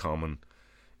so common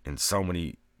in so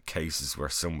many cases where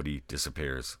somebody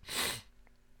disappears.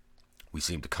 We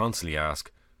seem to constantly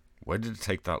ask, why did it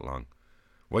take that long?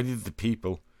 Why did the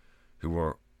people who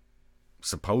were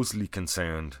supposedly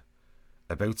concerned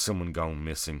about someone going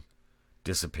missing,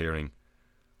 disappearing,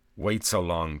 wait so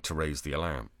long to raise the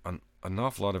alarm? And an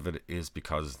awful lot of it is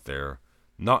because they're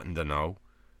not in the know.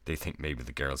 They think maybe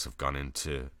the girls have gone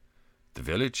into the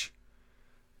village,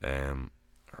 or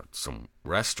some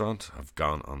restaurant, have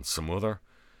gone on some other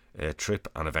trip,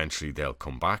 and eventually they'll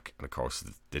come back. And of course,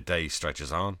 the day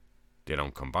stretches on. They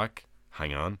don't come back.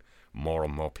 Hang on. More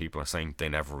and more people are saying they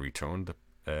never returned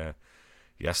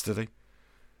yesterday.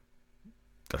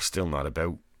 They're still not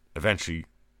about. Eventually,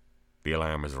 the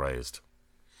alarm is raised.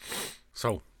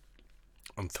 So,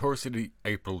 on Thursday,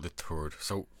 April the 3rd.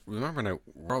 So, remember now,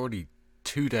 we're already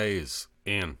 2 days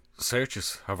in.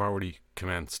 Searches have already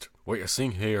commenced. What you're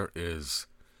seeing here is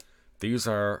these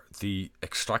are the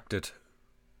extracted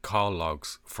call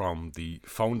logs from the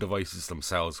phone devices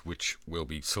themselves, which will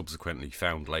be subsequently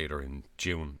found later in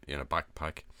June in a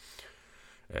backpack.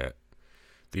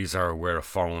 These are where a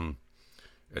phone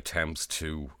attempts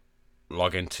to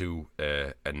log into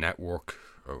a network,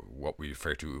 or what we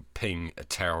refer to ping a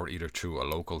tower, either through a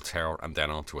local tower and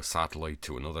then onto a satellite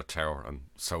to another tower and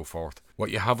so forth. What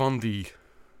you have on the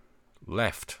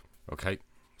left, okay,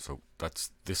 so that's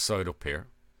this side up here.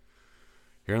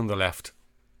 Here on the left,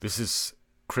 this is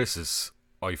Kris's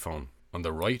iPhone. On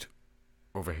the right,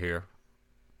 over here,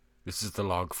 this is the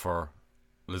log for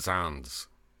Lisanne's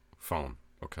phone,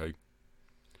 okay.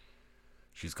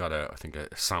 She's got I think a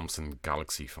Samsung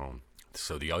Galaxy phone.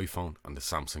 So the iPhone and the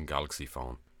Samsung Galaxy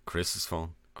phone. Kris's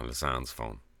phone and Lisanne's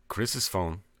phone. Kris's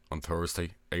phone on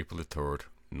Thursday, April the 3rd,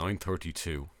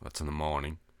 9:32, that's in the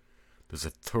morning. There's a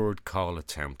third call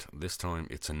attempt. This time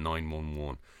it's a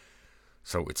 911.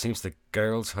 So it seems the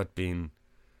girls had been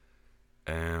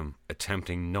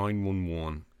attempting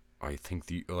 911. I think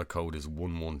the other code is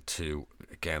 112.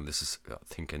 Again, this is, I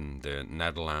think, in the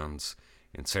Netherlands.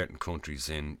 In certain countries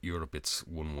in Europe, it's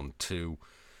 112.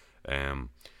 I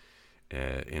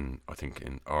think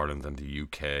in Ireland and the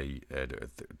UK,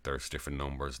 there's different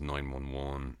numbers: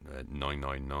 911,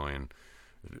 999.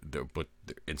 But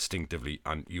instinctively,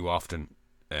 and you often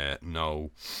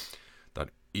know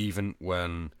that even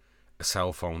when a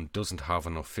cell phone doesn't have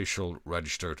an official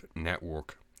registered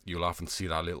network, you'll often see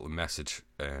that little message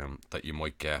that you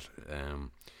might get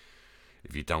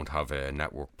if you don't have a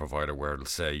network provider, where it'll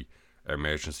say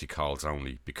emergency calls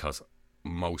only, because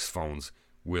most phones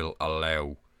will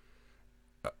allow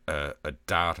a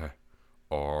data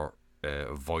or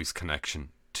a voice connection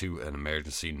to an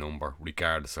emergency number,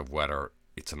 regardless of whether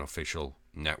it's an official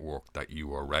network that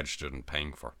you are registered and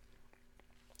paying for.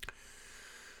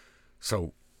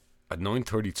 So at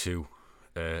 9:32,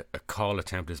 a call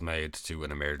attempt is made to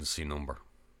an emergency number.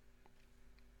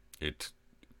 It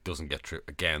doesn't get through.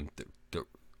 Again,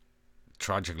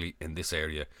 tragically in this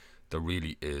area, there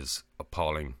really is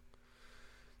appalling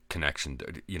connection.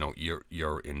 You know,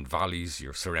 you're in valleys,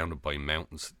 you're surrounded by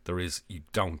mountains. You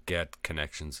don't get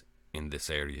connections in this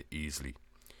area easily.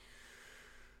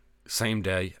 Same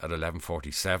day at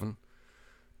 11:47,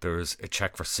 There's a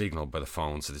check for signal by the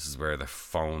phone. So this is where the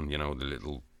phone, the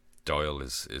little dial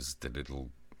is the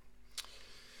little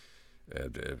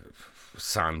the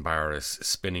sandbar is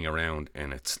spinning around,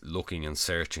 and it's looking and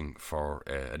searching for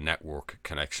a network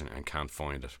connection and can't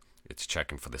find it. It's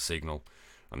checking for the signal,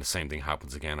 and the same thing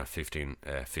happens again at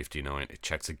 15:59. It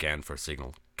checks again for a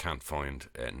signal, can't find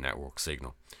a network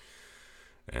signal.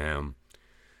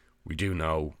 We do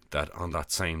know that on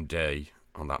that same day,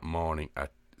 on that morning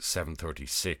at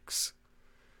 7:36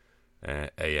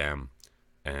 a.m.,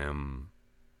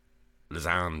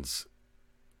 Lisanne's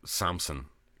Samsung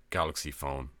Galaxy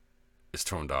phone is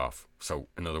turned off. So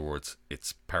in other words,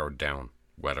 it's powered down.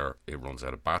 Whether it runs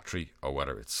out of battery or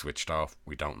whether it's switched off,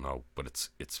 we don't know. But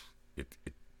it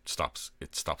stops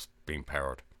being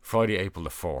powered. Friday, April the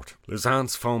 4th.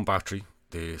 Lisanne's phone battery,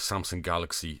 the Samsung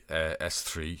Galaxy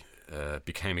S3,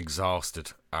 became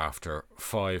exhausted after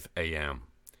 5 a.m.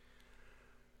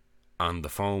 and the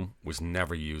phone was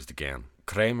never used again.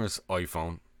 Kremers'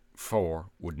 iPhone 4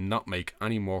 would not make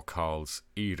any more calls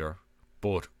either,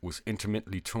 but was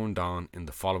intermittently turned on in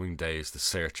the following days to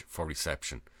search for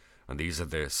reception. And these are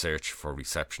the search for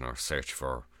reception or search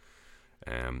for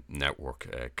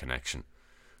network connection.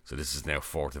 So this is now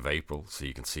 4th of April, so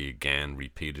you can see again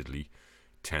repeatedly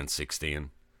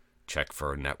 10:16, check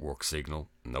for a network signal,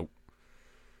 nope.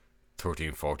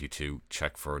 13:42,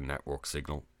 check for a network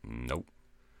signal, nope.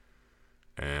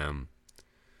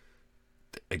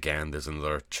 Again, there's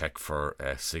another check for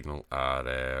a signal at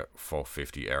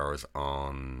 4:50 hours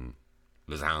on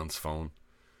Lisanne's phone,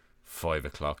 5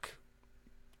 o'clock.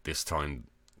 This time,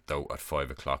 though, at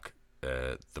 5 o'clock,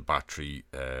 the battery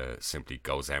simply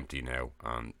goes empty now,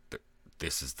 and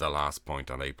this is the last point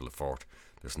on April the 4th.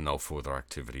 There's no further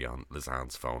activity on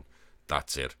Lisanne's phone.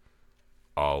 That's it.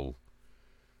 All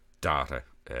data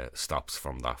stops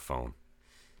from that phone.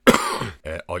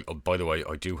 By the way,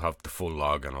 I do have the full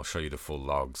log, and I'll show you the full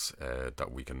logs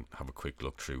that we can have a quick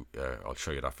look through. I'll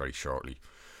show you that very shortly.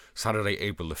 Saturday,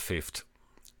 April the 5th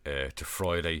to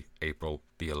Friday, April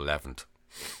the 11th.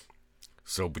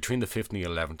 So between the 5th and the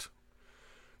 11th,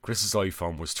 Kris's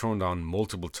iPhone was turned on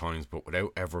multiple times, but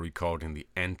without ever recording the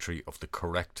entry of the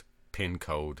correct PIN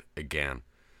code again.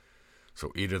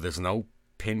 So either there's no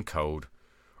PIN code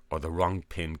or the wrong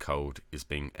PIN code is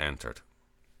being entered.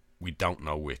 We don't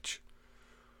know which.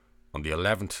 On the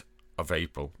 11th of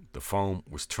April, the phone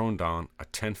was turned on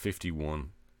at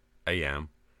 10:51 a.m.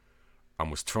 and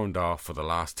was turned off for the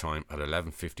last time at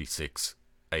 11:56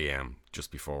 a.m. just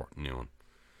before noon.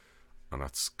 And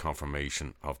that's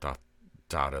confirmation of that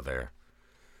data there.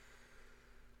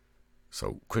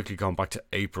 So quickly going back to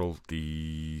April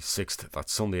the 6th,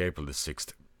 that's Sunday, April the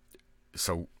 6th.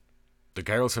 So the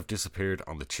girls have disappeared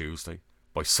on the Tuesday.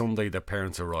 By Sunday, their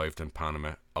parents arrived in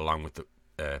Panama along with the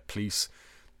police.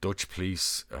 Dutch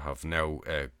police have now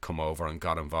come over and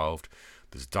got involved.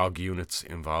 There's dog units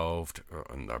involved,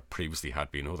 and there previously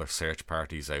had been other search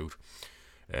parties out.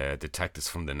 Detectives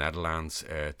from the Netherlands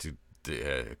to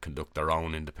conduct their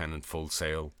own independent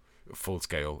full-scale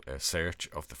search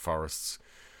of the forests.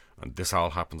 And this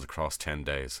all happens across 10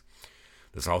 days.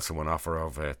 There's also an offer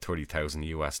of $30,000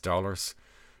 US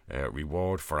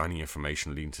reward for any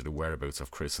information leading to the whereabouts of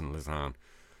Kris and Lisanne.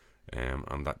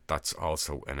 And that's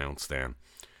also announced then.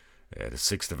 The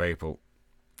 6th of April,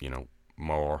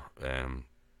 more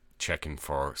checking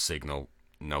for signal,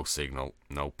 no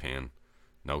pin,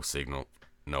 no signal,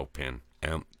 no pin.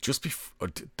 Just before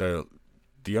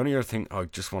the only other thing I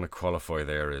just want to qualify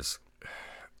there is,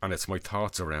 and it's my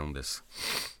thoughts around this.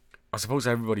 I suppose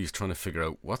everybody's trying to figure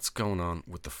out what's going on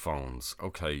with the phones.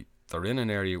 Okay, they're in an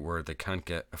area where they can't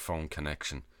get a phone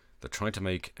connection. They're trying to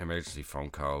make emergency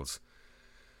phone calls.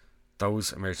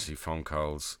 Those emergency phone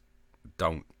calls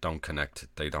don't connect.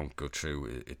 They don't go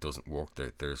through. It doesn't work.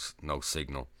 There's no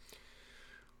signal.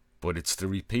 But it's the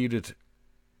repeated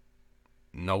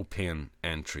no pin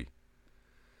entry.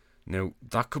 Now,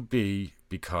 that could be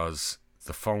because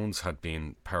the phones had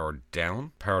been powered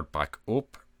down, powered back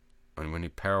up, and when you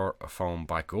power a phone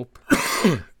back up,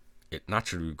 it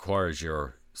naturally requires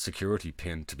your security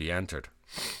pin to be entered.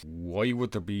 Why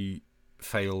would there be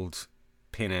failed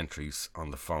pin entries on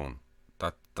the phone?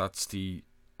 That's the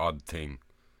odd thing.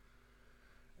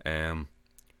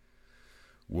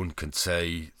 One could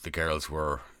say the girls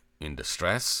were in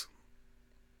distress.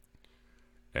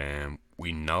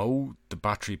 We know the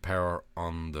battery power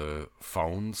on the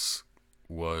phones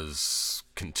was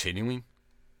continuing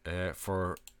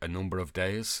for a number of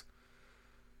days.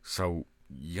 So,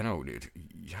 you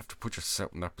have to put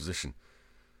yourself in that position.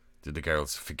 Did the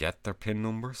girls forget their PIN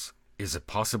numbers? Is it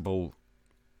possible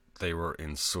they were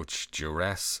in such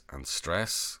duress and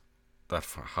stress that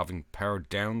for having powered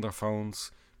down their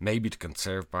phones, maybe to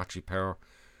conserve battery power,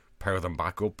 power them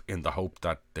back up in the hope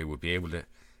that they would be able to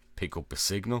pick up a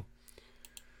signal.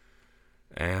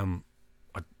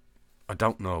 I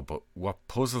don't know, but what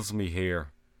puzzles me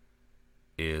here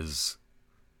is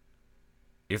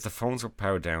if the phones were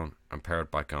powered down and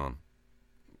powered back on,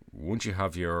 once you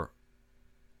have your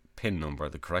PIN number,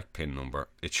 the correct PIN number,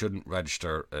 it shouldn't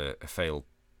register a failed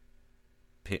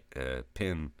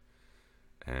PIN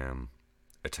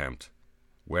attempt.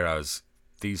 Whereas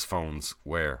these phones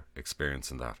were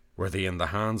experiencing that. Were they in the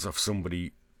hands of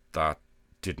somebody that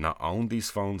did not own these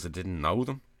phones and didn't know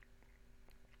them?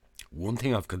 One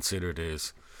thing I've considered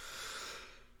is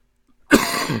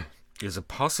it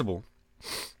possible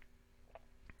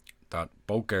that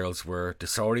both girls were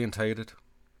disorientated,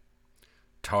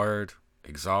 tired,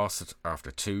 exhausted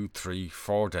after 2, 3,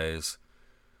 4 days,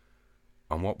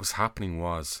 and what was happening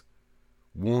was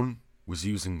one was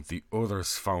using the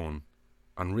other's phone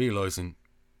and realising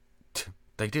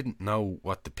they didn't know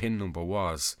what the PIN number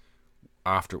was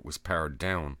after it was powered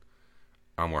down,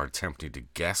 and were attempting to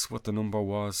guess what the number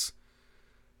was.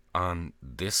 And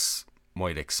this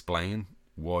might explain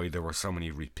why there were so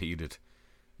many repeated,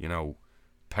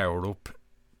 power up,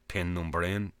 PIN number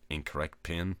in, incorrect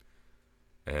PIN,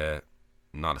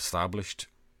 not established.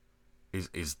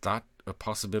 Is that a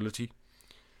possibility?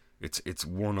 It's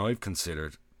one I've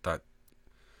considered, that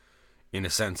in a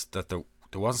sense that there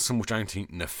wasn't so much anything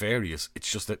nefarious.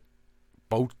 It's just that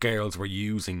both girls were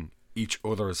using each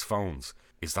other's phones.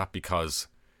 Is that because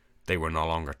they were no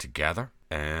longer together?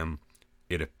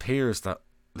 It appears that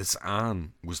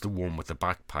Lisanne was the one with the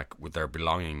backpack with their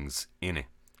belongings in it,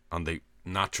 and they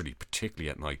naturally, particularly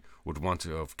at night, would want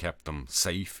to have kept them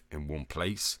safe in one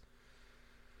place.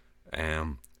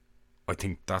 I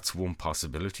think that's one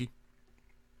possibility.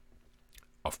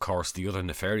 Of course, the other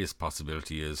nefarious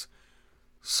possibility is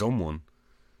someone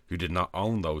who did not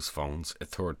own those phones, a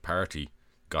third party,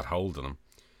 got hold of them.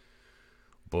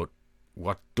 But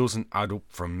what doesn't add up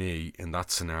for me in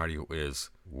that scenario is,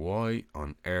 why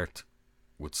on earth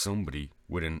would somebody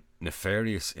with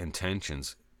nefarious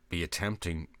intentions be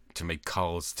attempting to make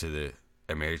calls to the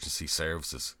emergency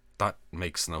services? That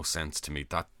makes no sense to me.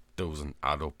 That doesn't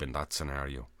add up in that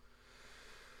scenario.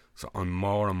 So I'm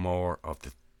more and more of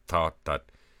the thought that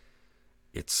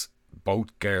it's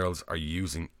both girls are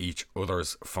using each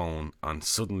other's phone and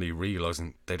suddenly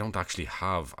realising they don't actually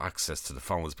have access to the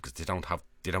phones because they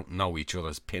don't know each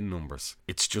other's PIN numbers.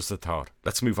 It's just a thought.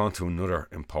 Let's move on to another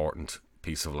important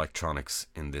piece of electronics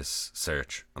in this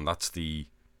search, and that's the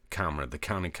camera, the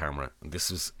Canon camera. And this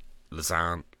is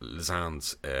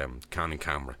Lisanne's Canon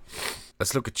camera.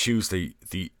 Let's look at Tuesday,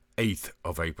 the 8th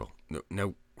of April.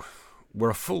 Now,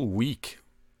 we're a full week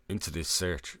into this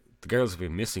search. The girls have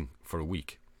been missing for a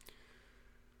week.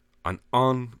 And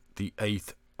on the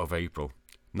 8th of April,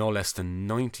 no less than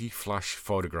 90 flash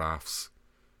photographs,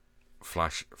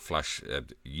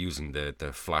 using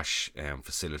the flash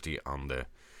facility on the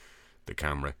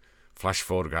camera, flash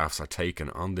photographs are taken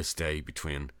on this day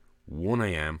between 1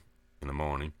 a.m. in the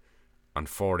morning and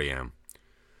 4 a.m.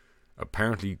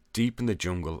 apparently deep in the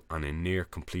jungle and in near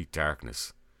complete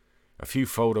darkness. A few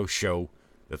photos show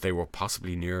that they were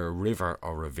possibly near a river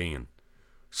or ravine.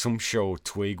 Some show a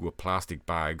twig with plastic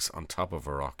bags on top of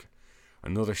a rock.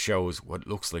 Another shows what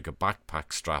looks like a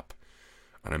backpack strap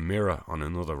and a mirror on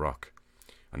another rock.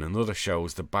 And another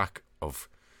shows the back of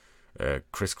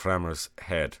Kris Kremers'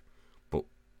 head. But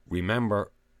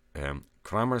remember,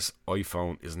 Kremers'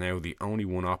 iPhone is now the only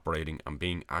one operating and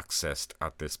being accessed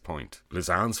at this point.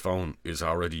 Lisanne's phone is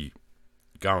already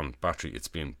gone, battery. It's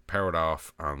been powered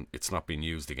off and it's not being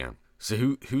used again.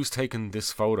 So who's taken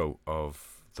this photo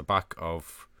of the back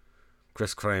of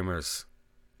Kris Kremers'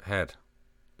 head?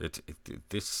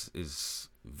 This is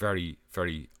very,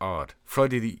 very odd.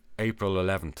 Friday the April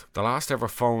 11th. The last ever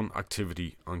phone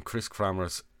activity on Kris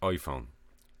Kremers' iPhone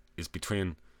is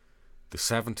between the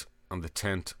 7th and the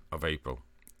 10th of April.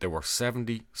 There were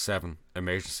 77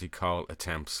 emergency call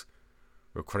attempts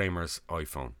with Kremers'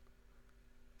 iPhone.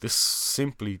 This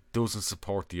simply doesn't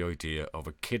support the idea of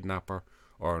a kidnapper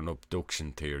or an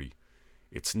abduction theory.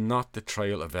 It's not the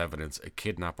trail of evidence a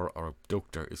kidnapper or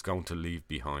abductor is going to leave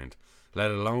behind, let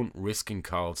alone risking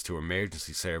calls to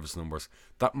emergency service numbers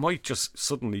that might just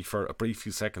suddenly, for a brief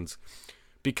few seconds,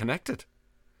 be connected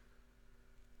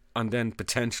and then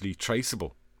potentially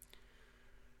traceable.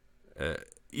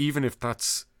 Even if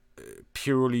that's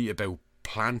purely about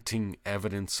planting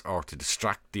evidence or to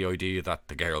distract the idea that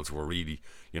the girls were really,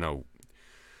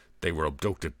 they were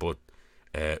abducted, but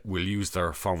will use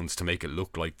their phones to make it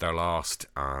look like they're lost,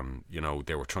 and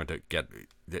they were trying to get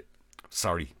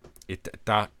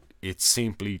that It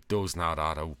simply does not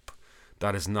add up.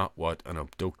 That is not what an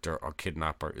abductor or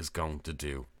kidnapper is going to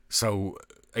do. So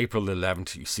April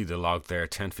 11th, you see the log there,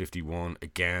 10:51.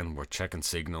 Again, we're checking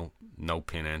signal, no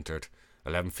pin entered.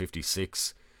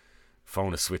 11:56,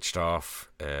 phone is switched off.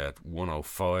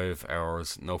 1:05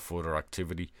 hours, no further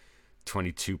activity.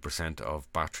 22%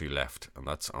 of battery left, and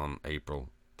that's on April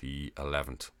the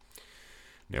 11th.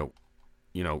 Now,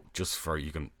 just for,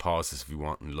 you can pause this if you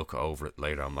want and look over it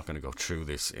later. I'm not going to go through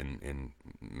this in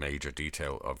major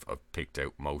detail. I've picked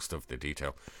out most of the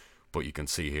detail, but you can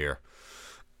see here,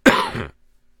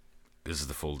 this is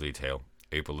the full detail.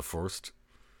 April the 1st,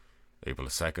 April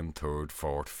the 2nd, 3rd,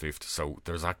 4th, 5th. So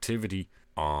there's activity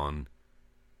on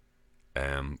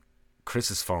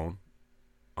Chris's phone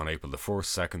on April the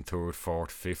 1st, 2nd, 3rd,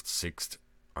 4th, 5th, 6th,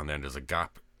 and then there's a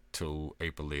gap till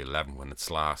April the 11th when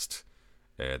it's last.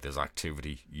 There's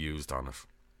activity used on it,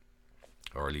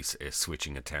 or at least a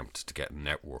switching attempt to get a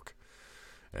network.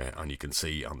 And you can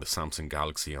see on the Samsung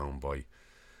Galaxy owned by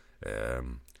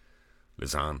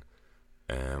Lisanne,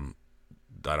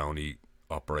 that only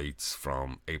operates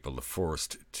from April the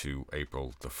 1st to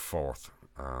April the 4th.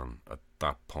 At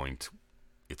that point,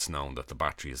 it's known that the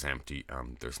battery is empty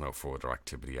and there's no further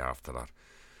activity after that.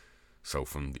 So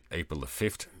from the April the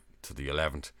 5th to the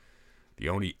 11th, the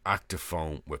only active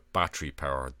phone with battery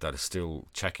power that is still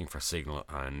checking for signal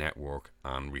and a network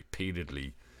and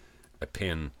repeatedly a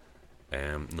pin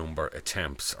number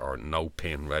attempts or no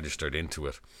pin registered into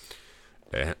it,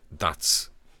 that's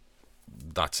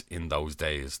in those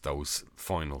days, those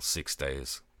final 6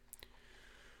 days.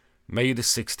 May the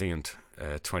 16th,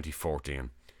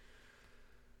 2014.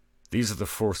 These are the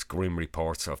first grim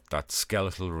reports of that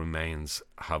skeletal remains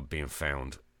have been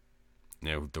found.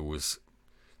 Now, there was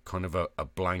kind of a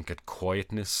blanket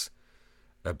quietness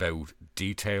about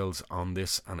details on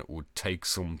this, and it would take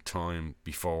some time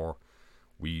before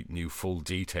we knew full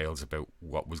details about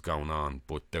what was going on.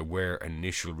 But there were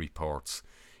initial reports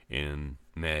in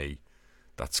May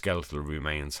that skeletal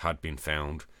remains had been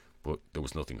found, but there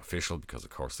was nothing official because,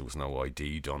 of course, there was no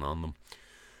ID done on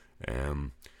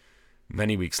them.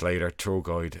 Many weeks later, tour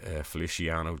guide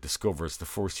Feliciano discovers the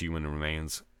first human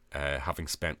remains, having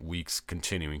spent weeks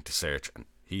continuing to search, and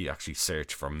he actually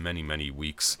searched for many, many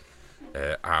weeks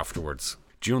afterwards.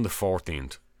 June the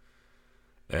 14th,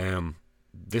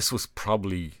 this was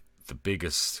probably the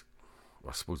biggest,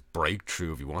 I suppose,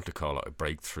 breakthrough, if you want to call it a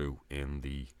breakthrough, in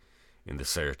the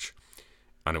search,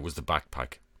 and it was the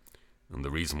backpack. And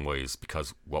the reason why is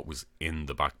because what was in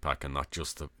the backpack and not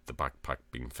just the backpack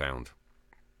being found.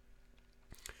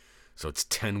 So it's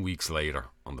 10 weeks later,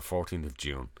 on the 14th of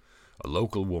June, a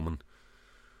local woman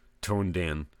turned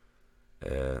in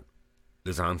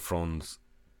Lisanne Froon's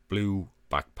blue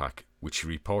backpack, which she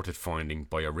reported finding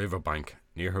by a riverbank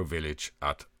near her village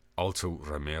at Alto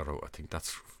Ramiro. I think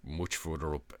that's much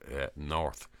further up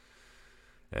north,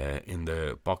 in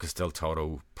the Bocas del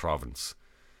Toro province.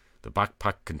 The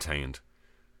backpack contained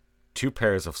 2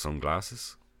 pairs of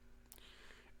sunglasses,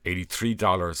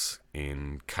 $83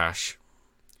 in cash,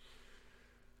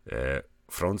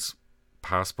 Froon's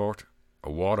passport,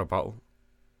 a water bottle,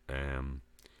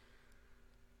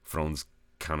 Froon's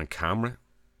Canon camera,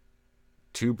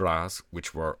 2 bras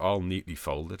which were all neatly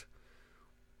folded,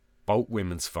 both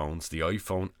women's phones, the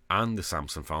iPhone and the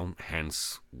Samsung phone,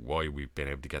 hence why we've been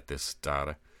able to get this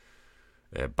data.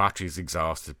 Batteries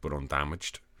exhausted but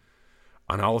undamaged.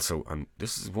 And also, and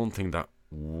this is one thing that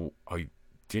I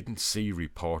didn't see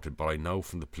reported, but I know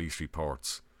from the police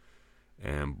reports,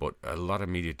 but a lot of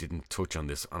media didn't touch on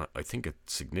this, and I think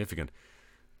it's significant.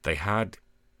 They had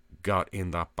got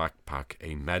in that backpack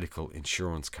a medical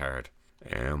insurance card.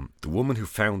 The woman who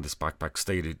found this backpack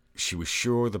stated she was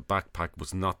sure the backpack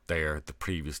was not there the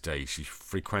previous day. She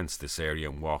frequents this area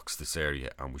and walks this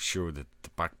area and was sure that the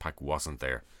backpack wasn't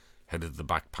there. How did the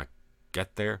backpack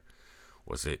get there?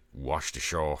 Was it washed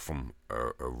ashore from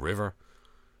a river?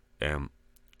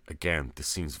 Again, this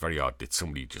seems very odd. Did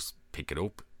somebody just pick it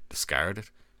up, discard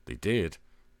it? They did.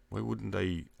 Why wouldn't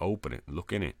they open it and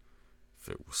look in it? If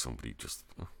it was somebody just,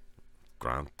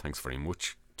 grand, thanks very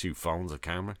much. 2 phones, a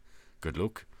camera, good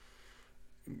luck.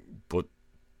 But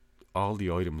all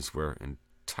the items were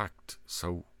intact,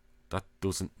 so that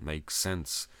doesn't make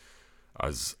sense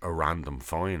as a random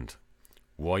find.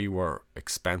 Why were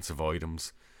expensive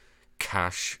items,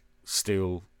 cash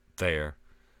still there,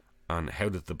 and how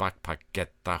did the backpack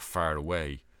get that far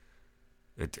away?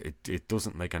 It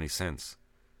doesn't make any sense.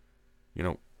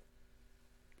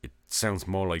 It sounds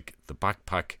more like the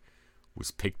backpack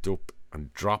was picked up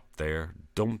and dropped there,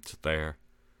 dumped there,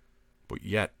 but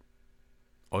yet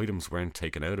items weren't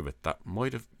taken out of it that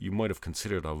you might have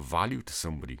considered of value to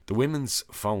somebody. The women's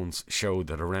phones showed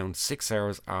that around 6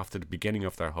 hours after the beginning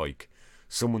of their hike,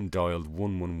 someone dialed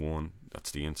 111,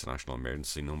 that's the international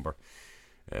emergency number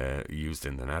used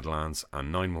in the Netherlands,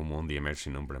 and 911, the emergency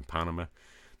number in Panama.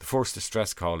 The first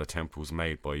distress call attempt was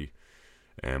made by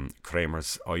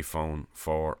Kremers' iPhone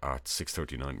 4 at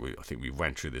 6:39. I think we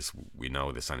went through this. We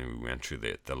know this anyway. We went through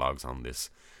the logs on this,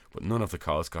 but none of the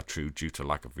calls got through due to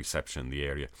lack of reception in the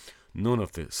area. None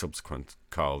of the subsequent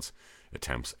calls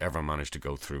attempts ever managed to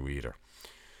go through either.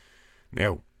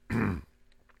 Now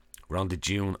we're on to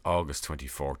June-August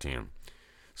 2014.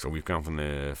 So we've gone from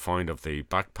the find of the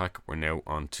backpack. We're now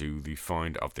on to the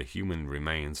find of the human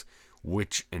remains,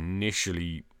 which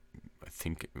initially, I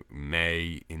think,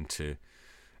 May into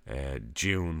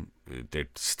June, there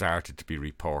started to be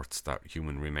reports that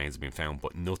human remains had been found,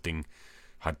 but nothing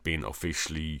had been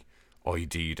officially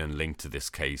ID'd and linked to this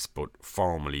case, but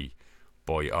formally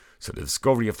by us. So the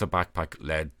discovery of the backpack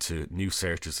led to new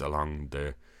searches along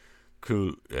the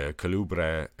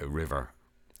Colubre River.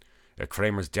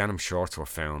 Kremers' denim shorts were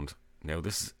found. Now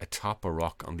this is atop a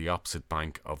rock on the opposite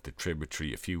bank of the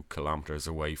tributary, a few kilometres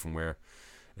away from where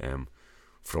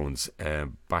Froon's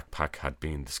backpack had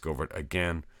been discovered.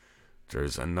 Again,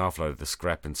 there's an awful lot of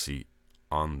discrepancy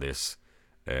on this.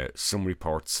 Some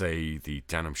reports say the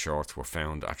denim shorts were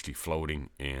found actually floating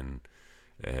in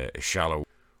a shallow.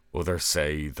 Others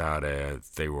say that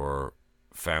they were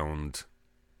found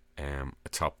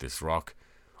atop this rock.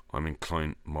 I'm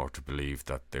inclined more to believe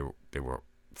that they were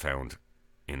found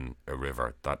in a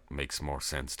river. That makes more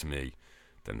sense to me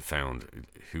than found.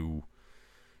 Who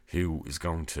is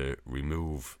going to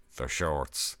remove their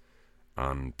shorts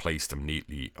and place them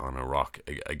neatly on a rock?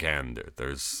 Again,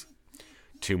 there's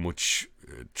too much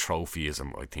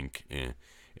trophyism, I think,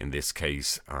 in this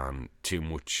case, and too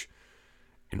much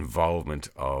involvement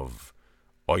of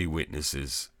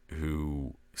eyewitnesses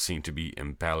who seem to be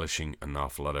embellishing an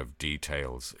awful lot of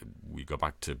details. We go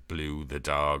back to Blue, the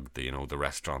dog, the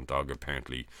restaurant dog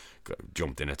apparently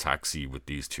jumped in a taxi with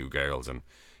these two girls and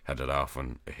headed off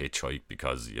on a hitchhike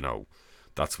because,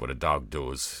 that's what a dog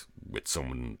does with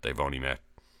someone they've only met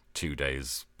 2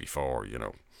 days before,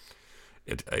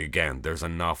 Again, there's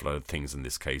an awful lot of things in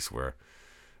this case where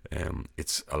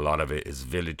a lot of it is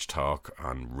village talk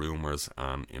and rumours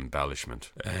and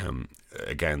embellishment.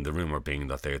 Again, the rumour being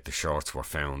that the shorts were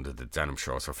found, the denim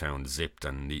shorts were found zipped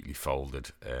and neatly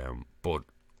folded, but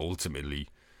ultimately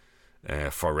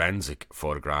forensic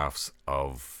photographs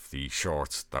of the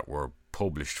shorts that were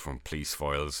published from police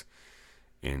files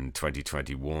in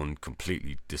 2021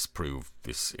 completely disproved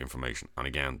this information. And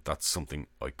again, that's something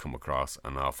I come across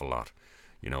an awful lot,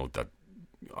 that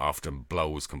often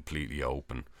blows completely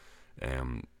open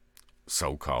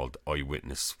so-called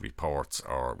eyewitness reports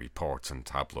or reports in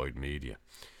tabloid media.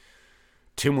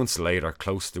 2 months later,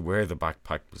 close to where the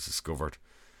backpack was discovered,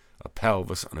 a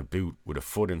pelvis and a boot with a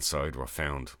foot inside were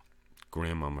found.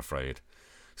 Grim, I'm afraid.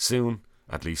 Soon,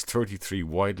 at least 33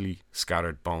 widely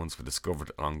scattered bones were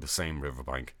discovered along the same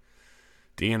riverbank.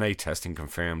 DNA testing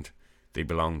confirmed they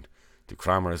belonged to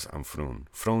Kremers and Froon.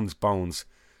 Froon's bones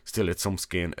still had some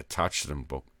skin attached to them,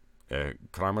 but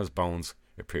Kremers' bones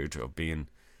appeared to have been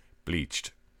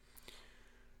bleached.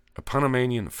 A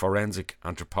Panamanian forensic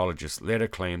anthropologist later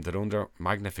claimed that under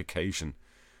magnification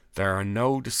there are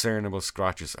no discernible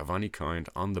scratches of any kind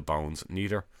on the bones,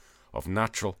 neither of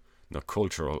natural nor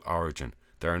cultural origin.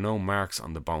 There are no marks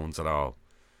on the bones at all.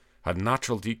 Had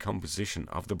natural decomposition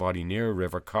of the body near a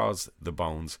river caused the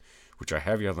bones, which are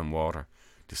heavier than water,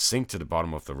 to sink to the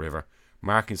bottom of the river,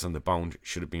 markings on the bone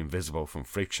should have been visible from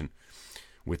friction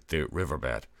with the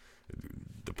riverbed.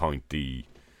 The point the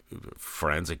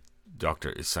forensic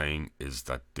doctor is saying is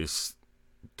that this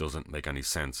doesn't make any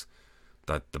sense,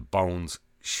 that the bones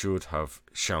should have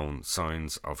shown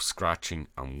signs of scratching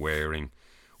and wearing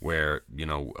where,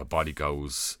 a body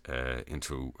goes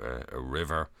into a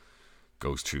river,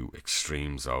 goes through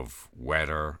extremes of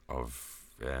weather, of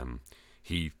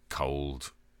heat,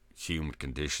 cold, humid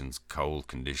conditions, cold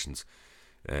conditions.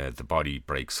 The body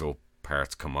breaks up,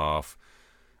 parts come off,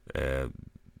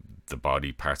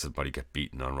 parts of the body get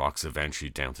beaten on rocks, eventually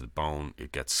down to the bone,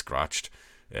 it gets scratched,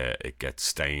 it gets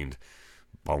stained.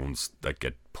 Bones that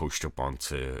get pushed up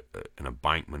onto an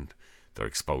embankment, they're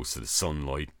exposed to the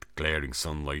sunlight, glaring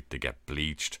sunlight, they get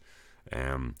bleached.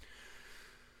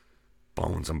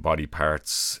 Bones and body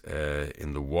parts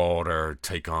in the water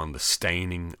take on the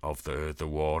staining of the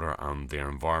water and their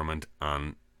environment,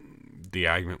 and the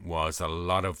argument was that a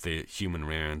lot of the human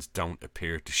remains don't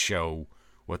appear to show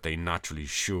what they naturally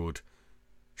should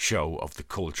show of the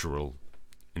cultural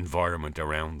environment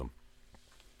around them.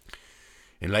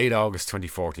 In late August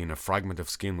 2014, a fragment of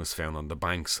skin was found on the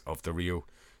banks of the Rio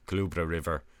Culebra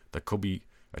River that could be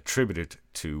attributed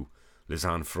to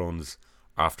Lisanne Froon's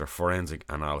after forensic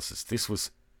analysis. This was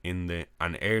in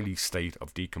an early state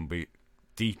of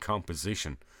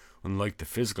decomposition, unlike the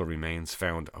physical remains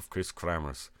found of Kris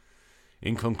Kremers.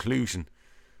 In conclusion,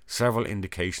 several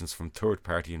indications from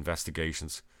third-party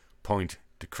investigations point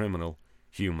to criminal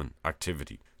human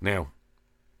activity. Now,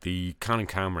 the Canon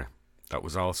camera that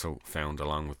was also found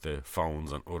along with the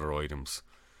phones and other items.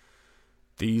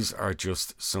 These are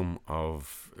just some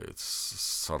of its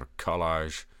sort of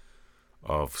collage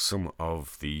of some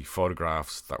of the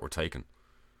photographs that were taken.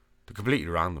 They're completely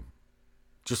random.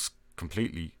 Just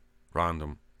completely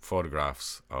random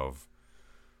photographs of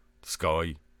the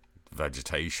sky, the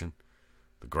vegetation,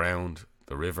 the ground,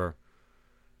 the river.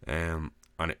 And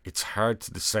it's hard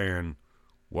to discern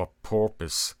what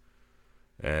purpose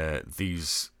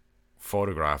these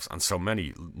photographs, and so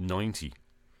many, 90,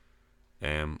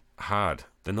 had.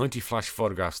 The 90 flash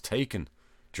photographs taken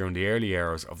during the early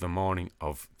hours of the morning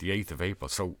of the 8th of April,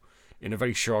 so in a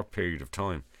very short period of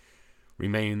time,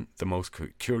 remain the most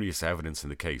curious evidence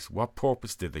in the case. What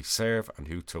purpose did they serve and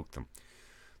who took them?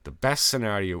 The best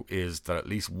scenario is that at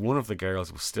least one of the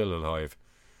girls was still alive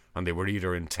and they were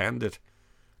either intended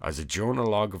as a journal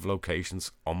log of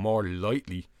locations, or more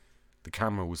likely the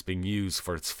camera was being used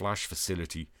for its flash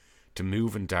facility to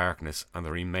move in darkness, and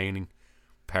the remaining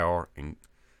power in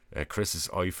Chris's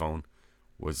iPhone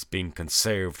was being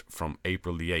conserved from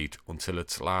April the 8th until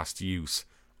its last use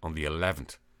on the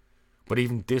 11th. But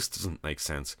even this doesn't make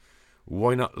sense.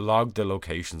 Why not log the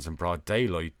locations in broad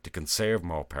daylight to conserve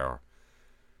more power,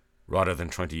 rather than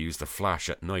trying to use the flash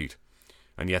at night?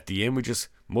 And yet the images,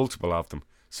 multiple of them,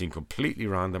 seem completely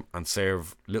random and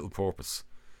serve little purpose.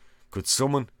 Could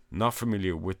someone not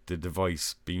familiar with the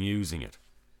device be using it?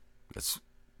 That's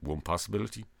one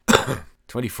possibility.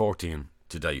 2014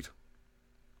 to date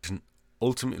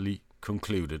ultimately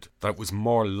concluded that it was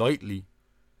more likely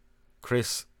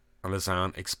Kris and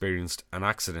Lisanne experienced an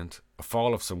accident, a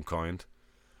fall of some kind,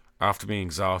 after being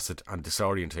exhausted and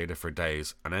disorientated for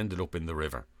days and ended up in the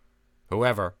river.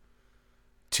 However,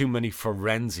 too many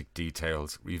forensic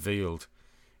details revealed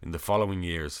in the following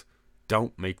years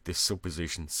don't make this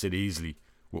supposition sit easily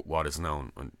with what is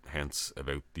known, and hence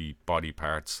about the body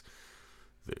parts,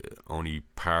 the only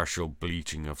partial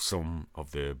bleaching of some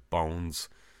of the bones,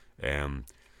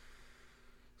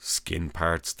 skin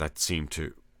parts that seem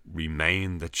to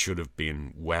remain that should have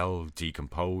been well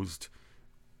decomposed,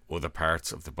 other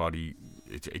parts of the body.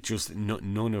 It just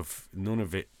none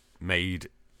of it made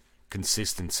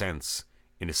consistent sense,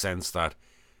 in a sense that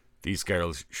these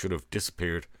girls should have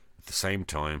disappeared at the same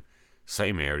time,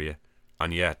 same area,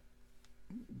 and yet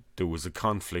there was a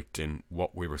conflict in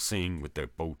what we were seeing with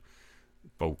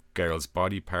both girls'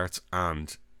 body parts,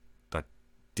 and that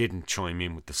didn't chime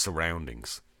in with the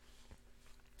surroundings.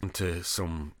 Into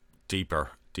some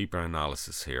deeper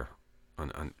analysis here,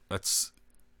 and let's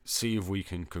see if we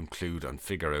can conclude and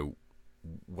figure out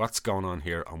what's going on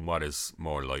here and what is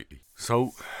more likely.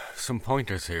 So, some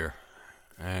pointers here.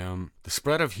 The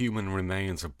spread of human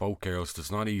remains of both girls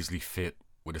does not easily fit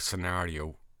with a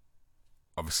scenario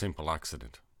of a simple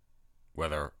accident,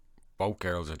 whether both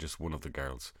girls or just one of the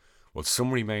girls. While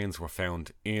some remains were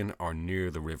found in or near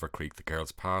the river creek the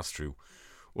girls passed through,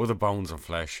 other bones and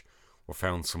flesh were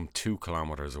found some 2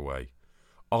 kilometers away.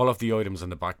 All of the items in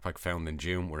the backpack found in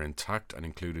June were intact and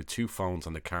included 2 phones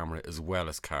and the camera as well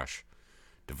as cash.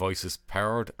 Devices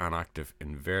powered and active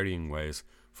in varying ways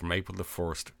from April the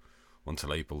 1st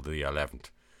until April the 11th.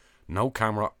 No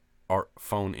camera or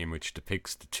phone image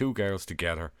depicts the 2 girls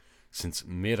together since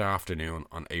mid-afternoon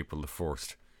on April the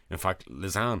 1st. In fact,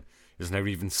 Lisanne is never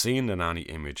even seen in any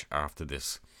image after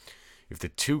this. If the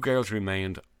 2 girls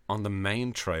remained on the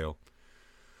main trail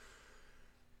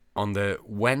on the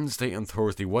Wednesday and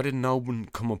Thursday, why did no one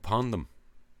come upon them,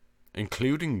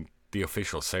 including the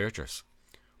official searchers?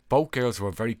 Both girls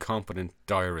were very competent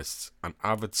diarists and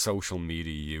avid social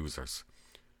media users.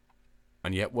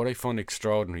 And yet what I find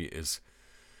extraordinary is,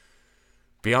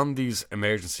 beyond these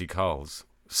emergency calls,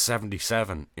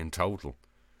 77 in total,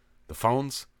 the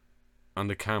phones and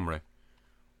the camera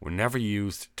were never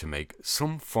used to make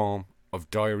some form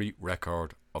of diary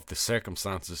record of the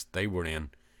circumstances they were in,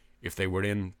 if they were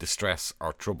in distress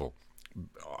or trouble.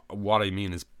 What I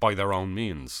mean is by their own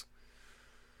means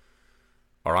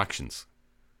or actions.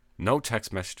 No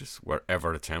text messages were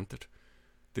ever attempted.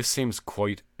 This seems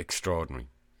quite extraordinary.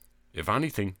 If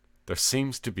anything, there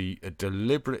seems to be a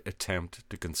deliberate attempt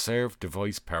to conserve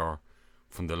device power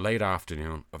from the late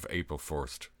afternoon of April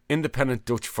 1st. Independent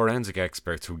Dutch forensic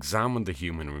experts who examined the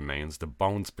human remains, the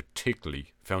bones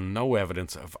particularly, found no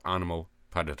evidence of animal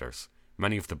predators.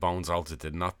 Many of the bones also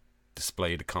did not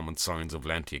display the common signs of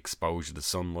lengthy exposure to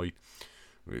sunlight,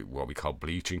 what we call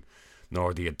bleaching,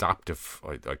 nor the adaptive,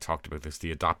 I talked about this,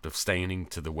 the adaptive staining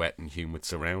to the wet and humid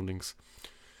surroundings.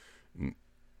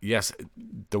 Yes,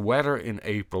 the weather in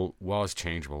April was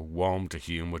changeable, warm to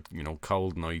humid,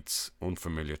 cold nights,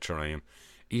 unfamiliar terrain.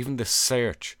 Even the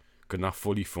search could not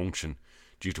fully function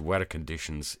due to weather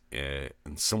conditions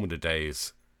in some of the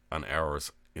days and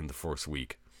hours in the first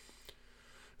week.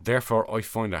 Therefore, I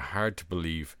find it hard to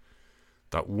believe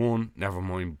that one, never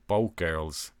mind both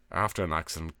girls, after an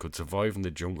accident could survive in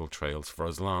the jungle trails for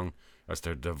as long as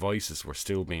their devices were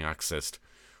still being accessed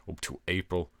up to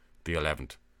April the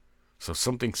 11th. So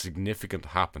something significant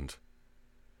happened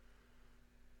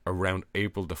around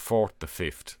April the 4th, the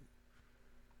 5th.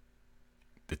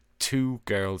 The two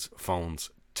girls' phones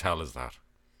tell us that.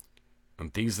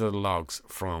 And these are the logs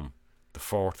from the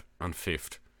 4th and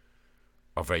 5th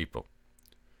of April.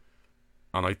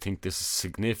 And I think this is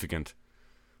significant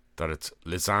that it's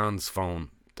Lisanne's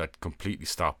phone that completely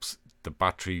stops. The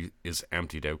battery is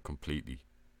emptied out completely.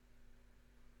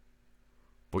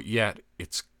 But yet,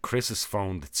 it's Kris's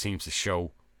phone that seems to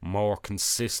show more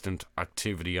consistent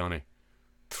activity on it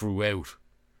throughout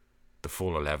the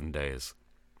full 11 days.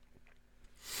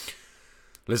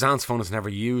 Lisanne's phone is never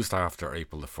used after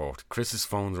April the 4th. Kris's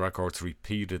phone records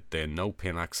repeated the no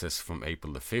PIN access from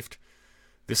April the 5th.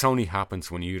 This only happens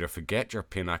when you either forget your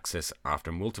PIN access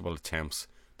after multiple attempts,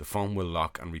 the phone will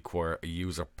lock and require a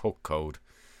user PUC code,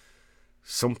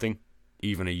 something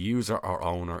even a user or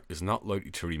owner is not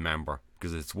likely to remember,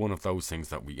 because it's one of those things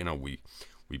that we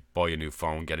buy a new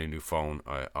phone, get a new phone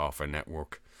off a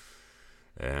network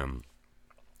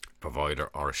provider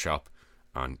or a shop,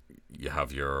 and you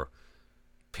have your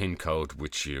PIN code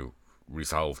which you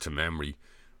resolve to memory.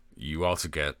 You also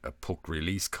get a PUC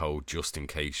release code just in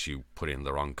case you put in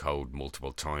the wrong code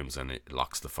multiple times and it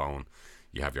locks the phone.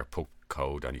 You have your PUC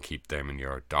code and you keep them in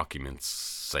your documents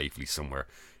safely somewhere.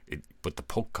 But the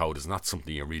PUC code is not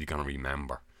something you're really going to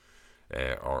remember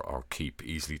or keep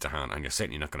easily to hand, and you're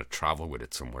certainly not going to travel with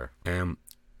it somewhere.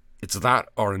 It's that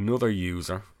or another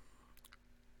user,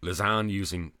 Lisanne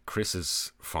using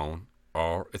Kris's phone,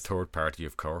 or a third party,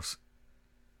 of course.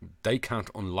 They can't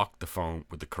unlock the phone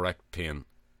with the correct PIN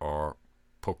or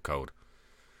PUC code.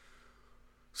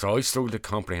 So I struggle to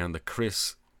comprehend that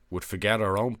Kris would forget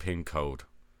her own PIN code,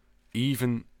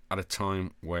 even at a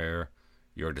time where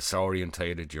you're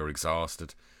disorientated, you're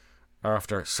exhausted.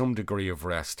 After some degree of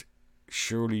rest,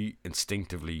 surely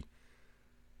instinctively,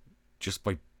 just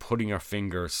by putting your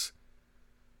fingers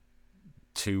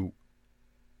to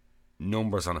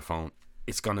numbers on a phone,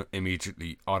 it's going to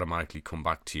immediately, automatically come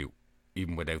back to you,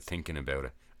 even without thinking about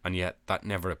it. And yet, that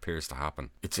never appears to happen.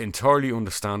 It's entirely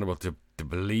understandable to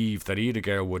believe that either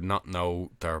girl would not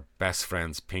know their best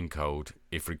friend's PIN code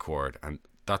if required. And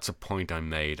that's a point I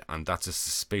made, and that's a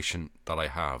suspicion that I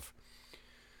have.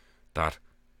 That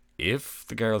if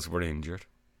the girls were injured,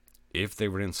 if they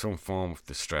were in some form of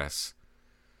distress,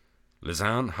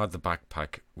 Lisanne had the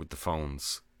backpack with the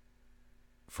phones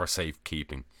for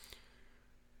safekeeping.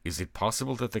 Is it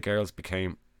possible that the girls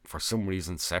became, for some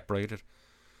reason, separated?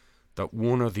 That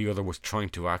one or the other was trying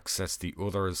to access the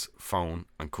other's phone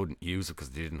and couldn't use it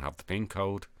because they didn't have the PIN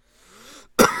code?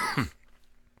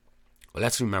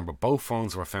 Let's remember, both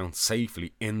phones were found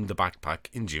safely in the backpack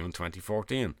in June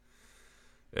 2014.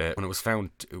 When it was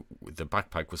found, the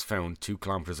backpack was found 2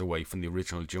 kilometres away from the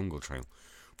original jungle trail.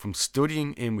 From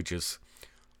studying images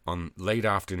on late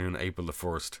afternoon, April the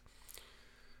 1st,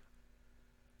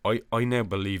 I now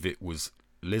believe it was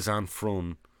Lisanne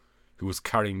Froon who was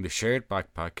carrying the shared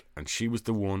backpack, and she was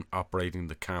the one operating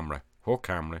the camera, her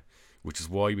camera, which is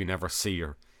why we never see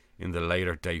her in the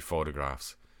later day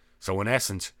photographs. So in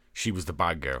essence, she was the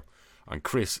bad girl, and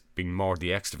Kris, being more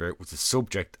the extrovert, was the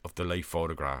subject of the late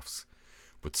photographs.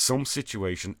 But some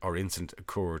situation or incident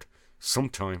occurred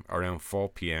sometime around 4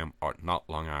 p.m. or not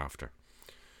long after,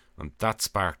 and that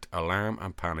sparked alarm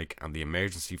and panic and the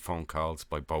emergency phone calls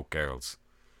by both girls,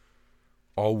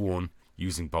 all one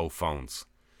using both phones.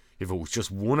 If it was just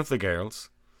one of the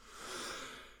girls,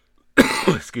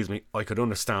 excuse me, I could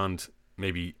understand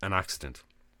maybe an accident.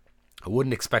 I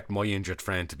wouldn't expect my injured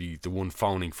friend to be the one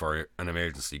phoning for an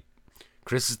emergency.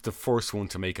 Kris is the first one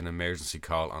to make an emergency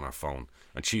call on her phone,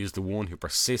 and she is the one who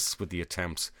persists with the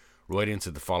attempts right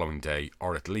into the following day,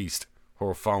 or at least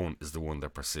her phone is the one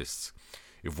that persists.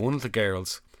 If one of the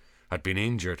girls had been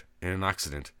injured in an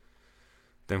accident,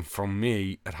 then for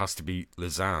me it has to be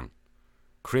Lisanne.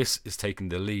 Kris is taking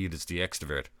the lead as the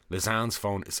extrovert. Lisanne's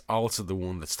phone is also the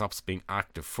one that stops being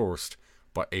active first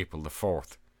by April the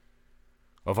 4th.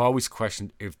 I've always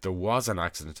questioned if there was an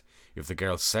accident, if the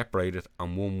girls separated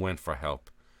and one went for help.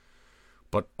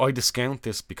 But I discount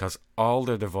this because all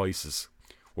their devices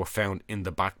were found in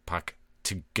the backpack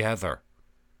together.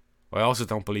 I also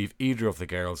don't believe either of the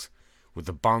girls, with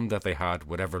the bond that they had,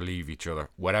 would ever leave each other,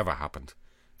 whatever happened.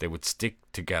 They would stick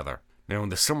together. Now, in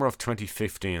the summer of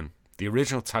 2015, the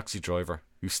original taxi driver,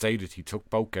 who stated he took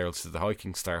both girls to the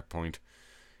hiking start point,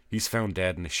 he's found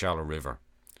dead in a shallow river,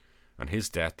 and his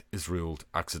death is ruled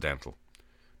accidental.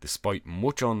 Despite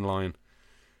much online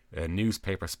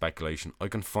newspaper speculation, I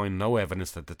can find no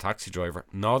evidence that the taxi driver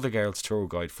nor the girls' tour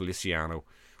guide Feliciano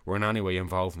were in any way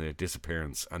involved in the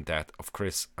disappearance and death of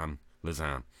Kris and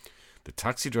Lisanne. The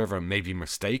taxi driver may be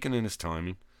mistaken in his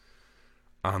timing,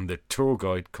 and the tour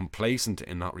guide complacent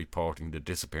in not reporting the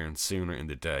disappearance sooner in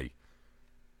the day.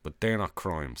 But they're not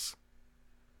crimes.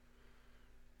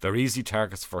 They're easy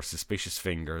targets for suspicious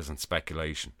fingers and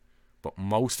speculation, but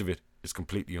most of it is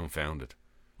completely unfounded.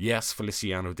 Yes,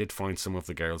 Feliciano did find some of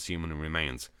the girls' human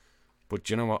remains, but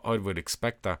you know what? I would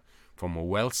expect that from a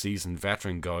well-seasoned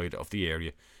veteran guide of the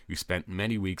area who spent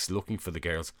many weeks looking for the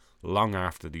girls long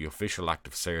after the official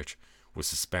active search was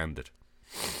suspended.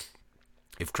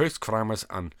 If Kris Kremers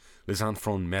and Lisanne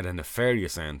Froon met a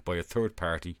nefarious end by a third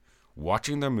party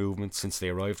watching their movements since they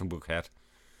arrived in Phuket,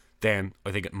 then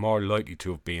I think it more likely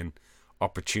to have been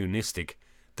opportunistic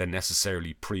than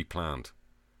necessarily pre-planned.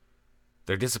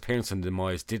 Their disappearance and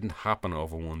demise didn't happen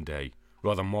over one day,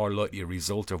 rather more likely a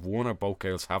result of one or both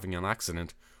girls having an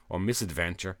accident or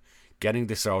misadventure, getting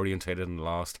disorientated and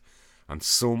lost, and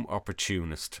some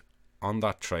opportunist on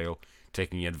that trail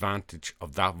taking advantage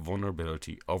of that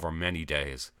vulnerability over many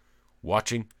days,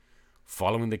 watching,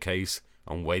 following the case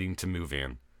and waiting to move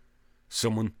in.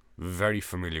 Someone very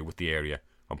familiar with the area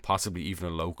and possibly even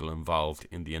a local involved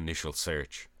in the initial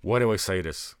search. Why do I say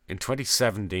this? In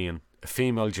 2017, a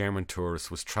female German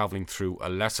tourist was travelling through a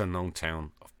lesser known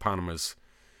town of Panama's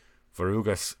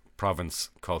Verrugas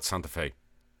province called Santa Fe.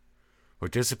 Her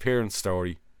disappearance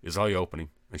story is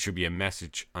eye-opening and should be a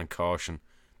message and caution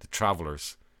to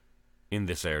travellers in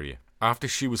this area. After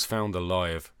she was found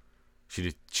alive, she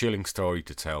had a chilling story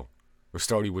to tell. Her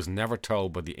story was never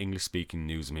told by the English-speaking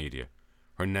news media.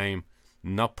 Her name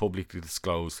not publicly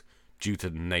disclosed due to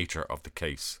the nature of the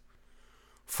case.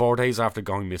 4 days after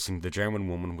going missing, the German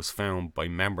woman was found by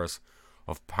members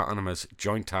of Panama's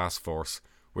Joint Task Force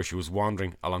where she was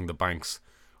wandering along the banks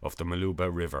of the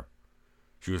Maluba River.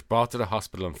 She was brought to the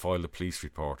hospital and filed a police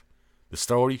report. The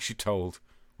story she told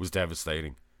was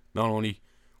devastating. Not only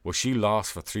was she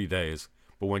lost for 3 days,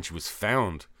 but when she was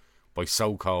found by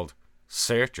so-called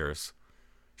searchers,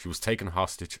 she was taken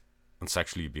hostage and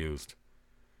sexually abused.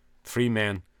 3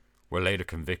 men were later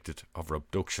convicted of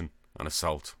abduction and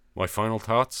assault. My final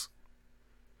thoughts?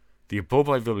 The above,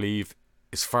 I believe,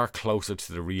 is far closer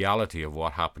to the reality of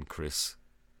what happened to Kris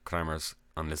Kremers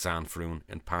and Lisanne Froon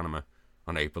in Panama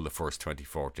on April the 1st,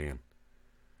 2014.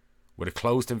 With a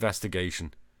closed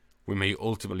investigation, we may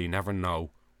ultimately never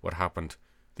know what happened to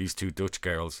these 2 Dutch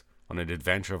girls on an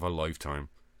adventure of a lifetime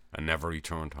and never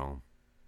returned home.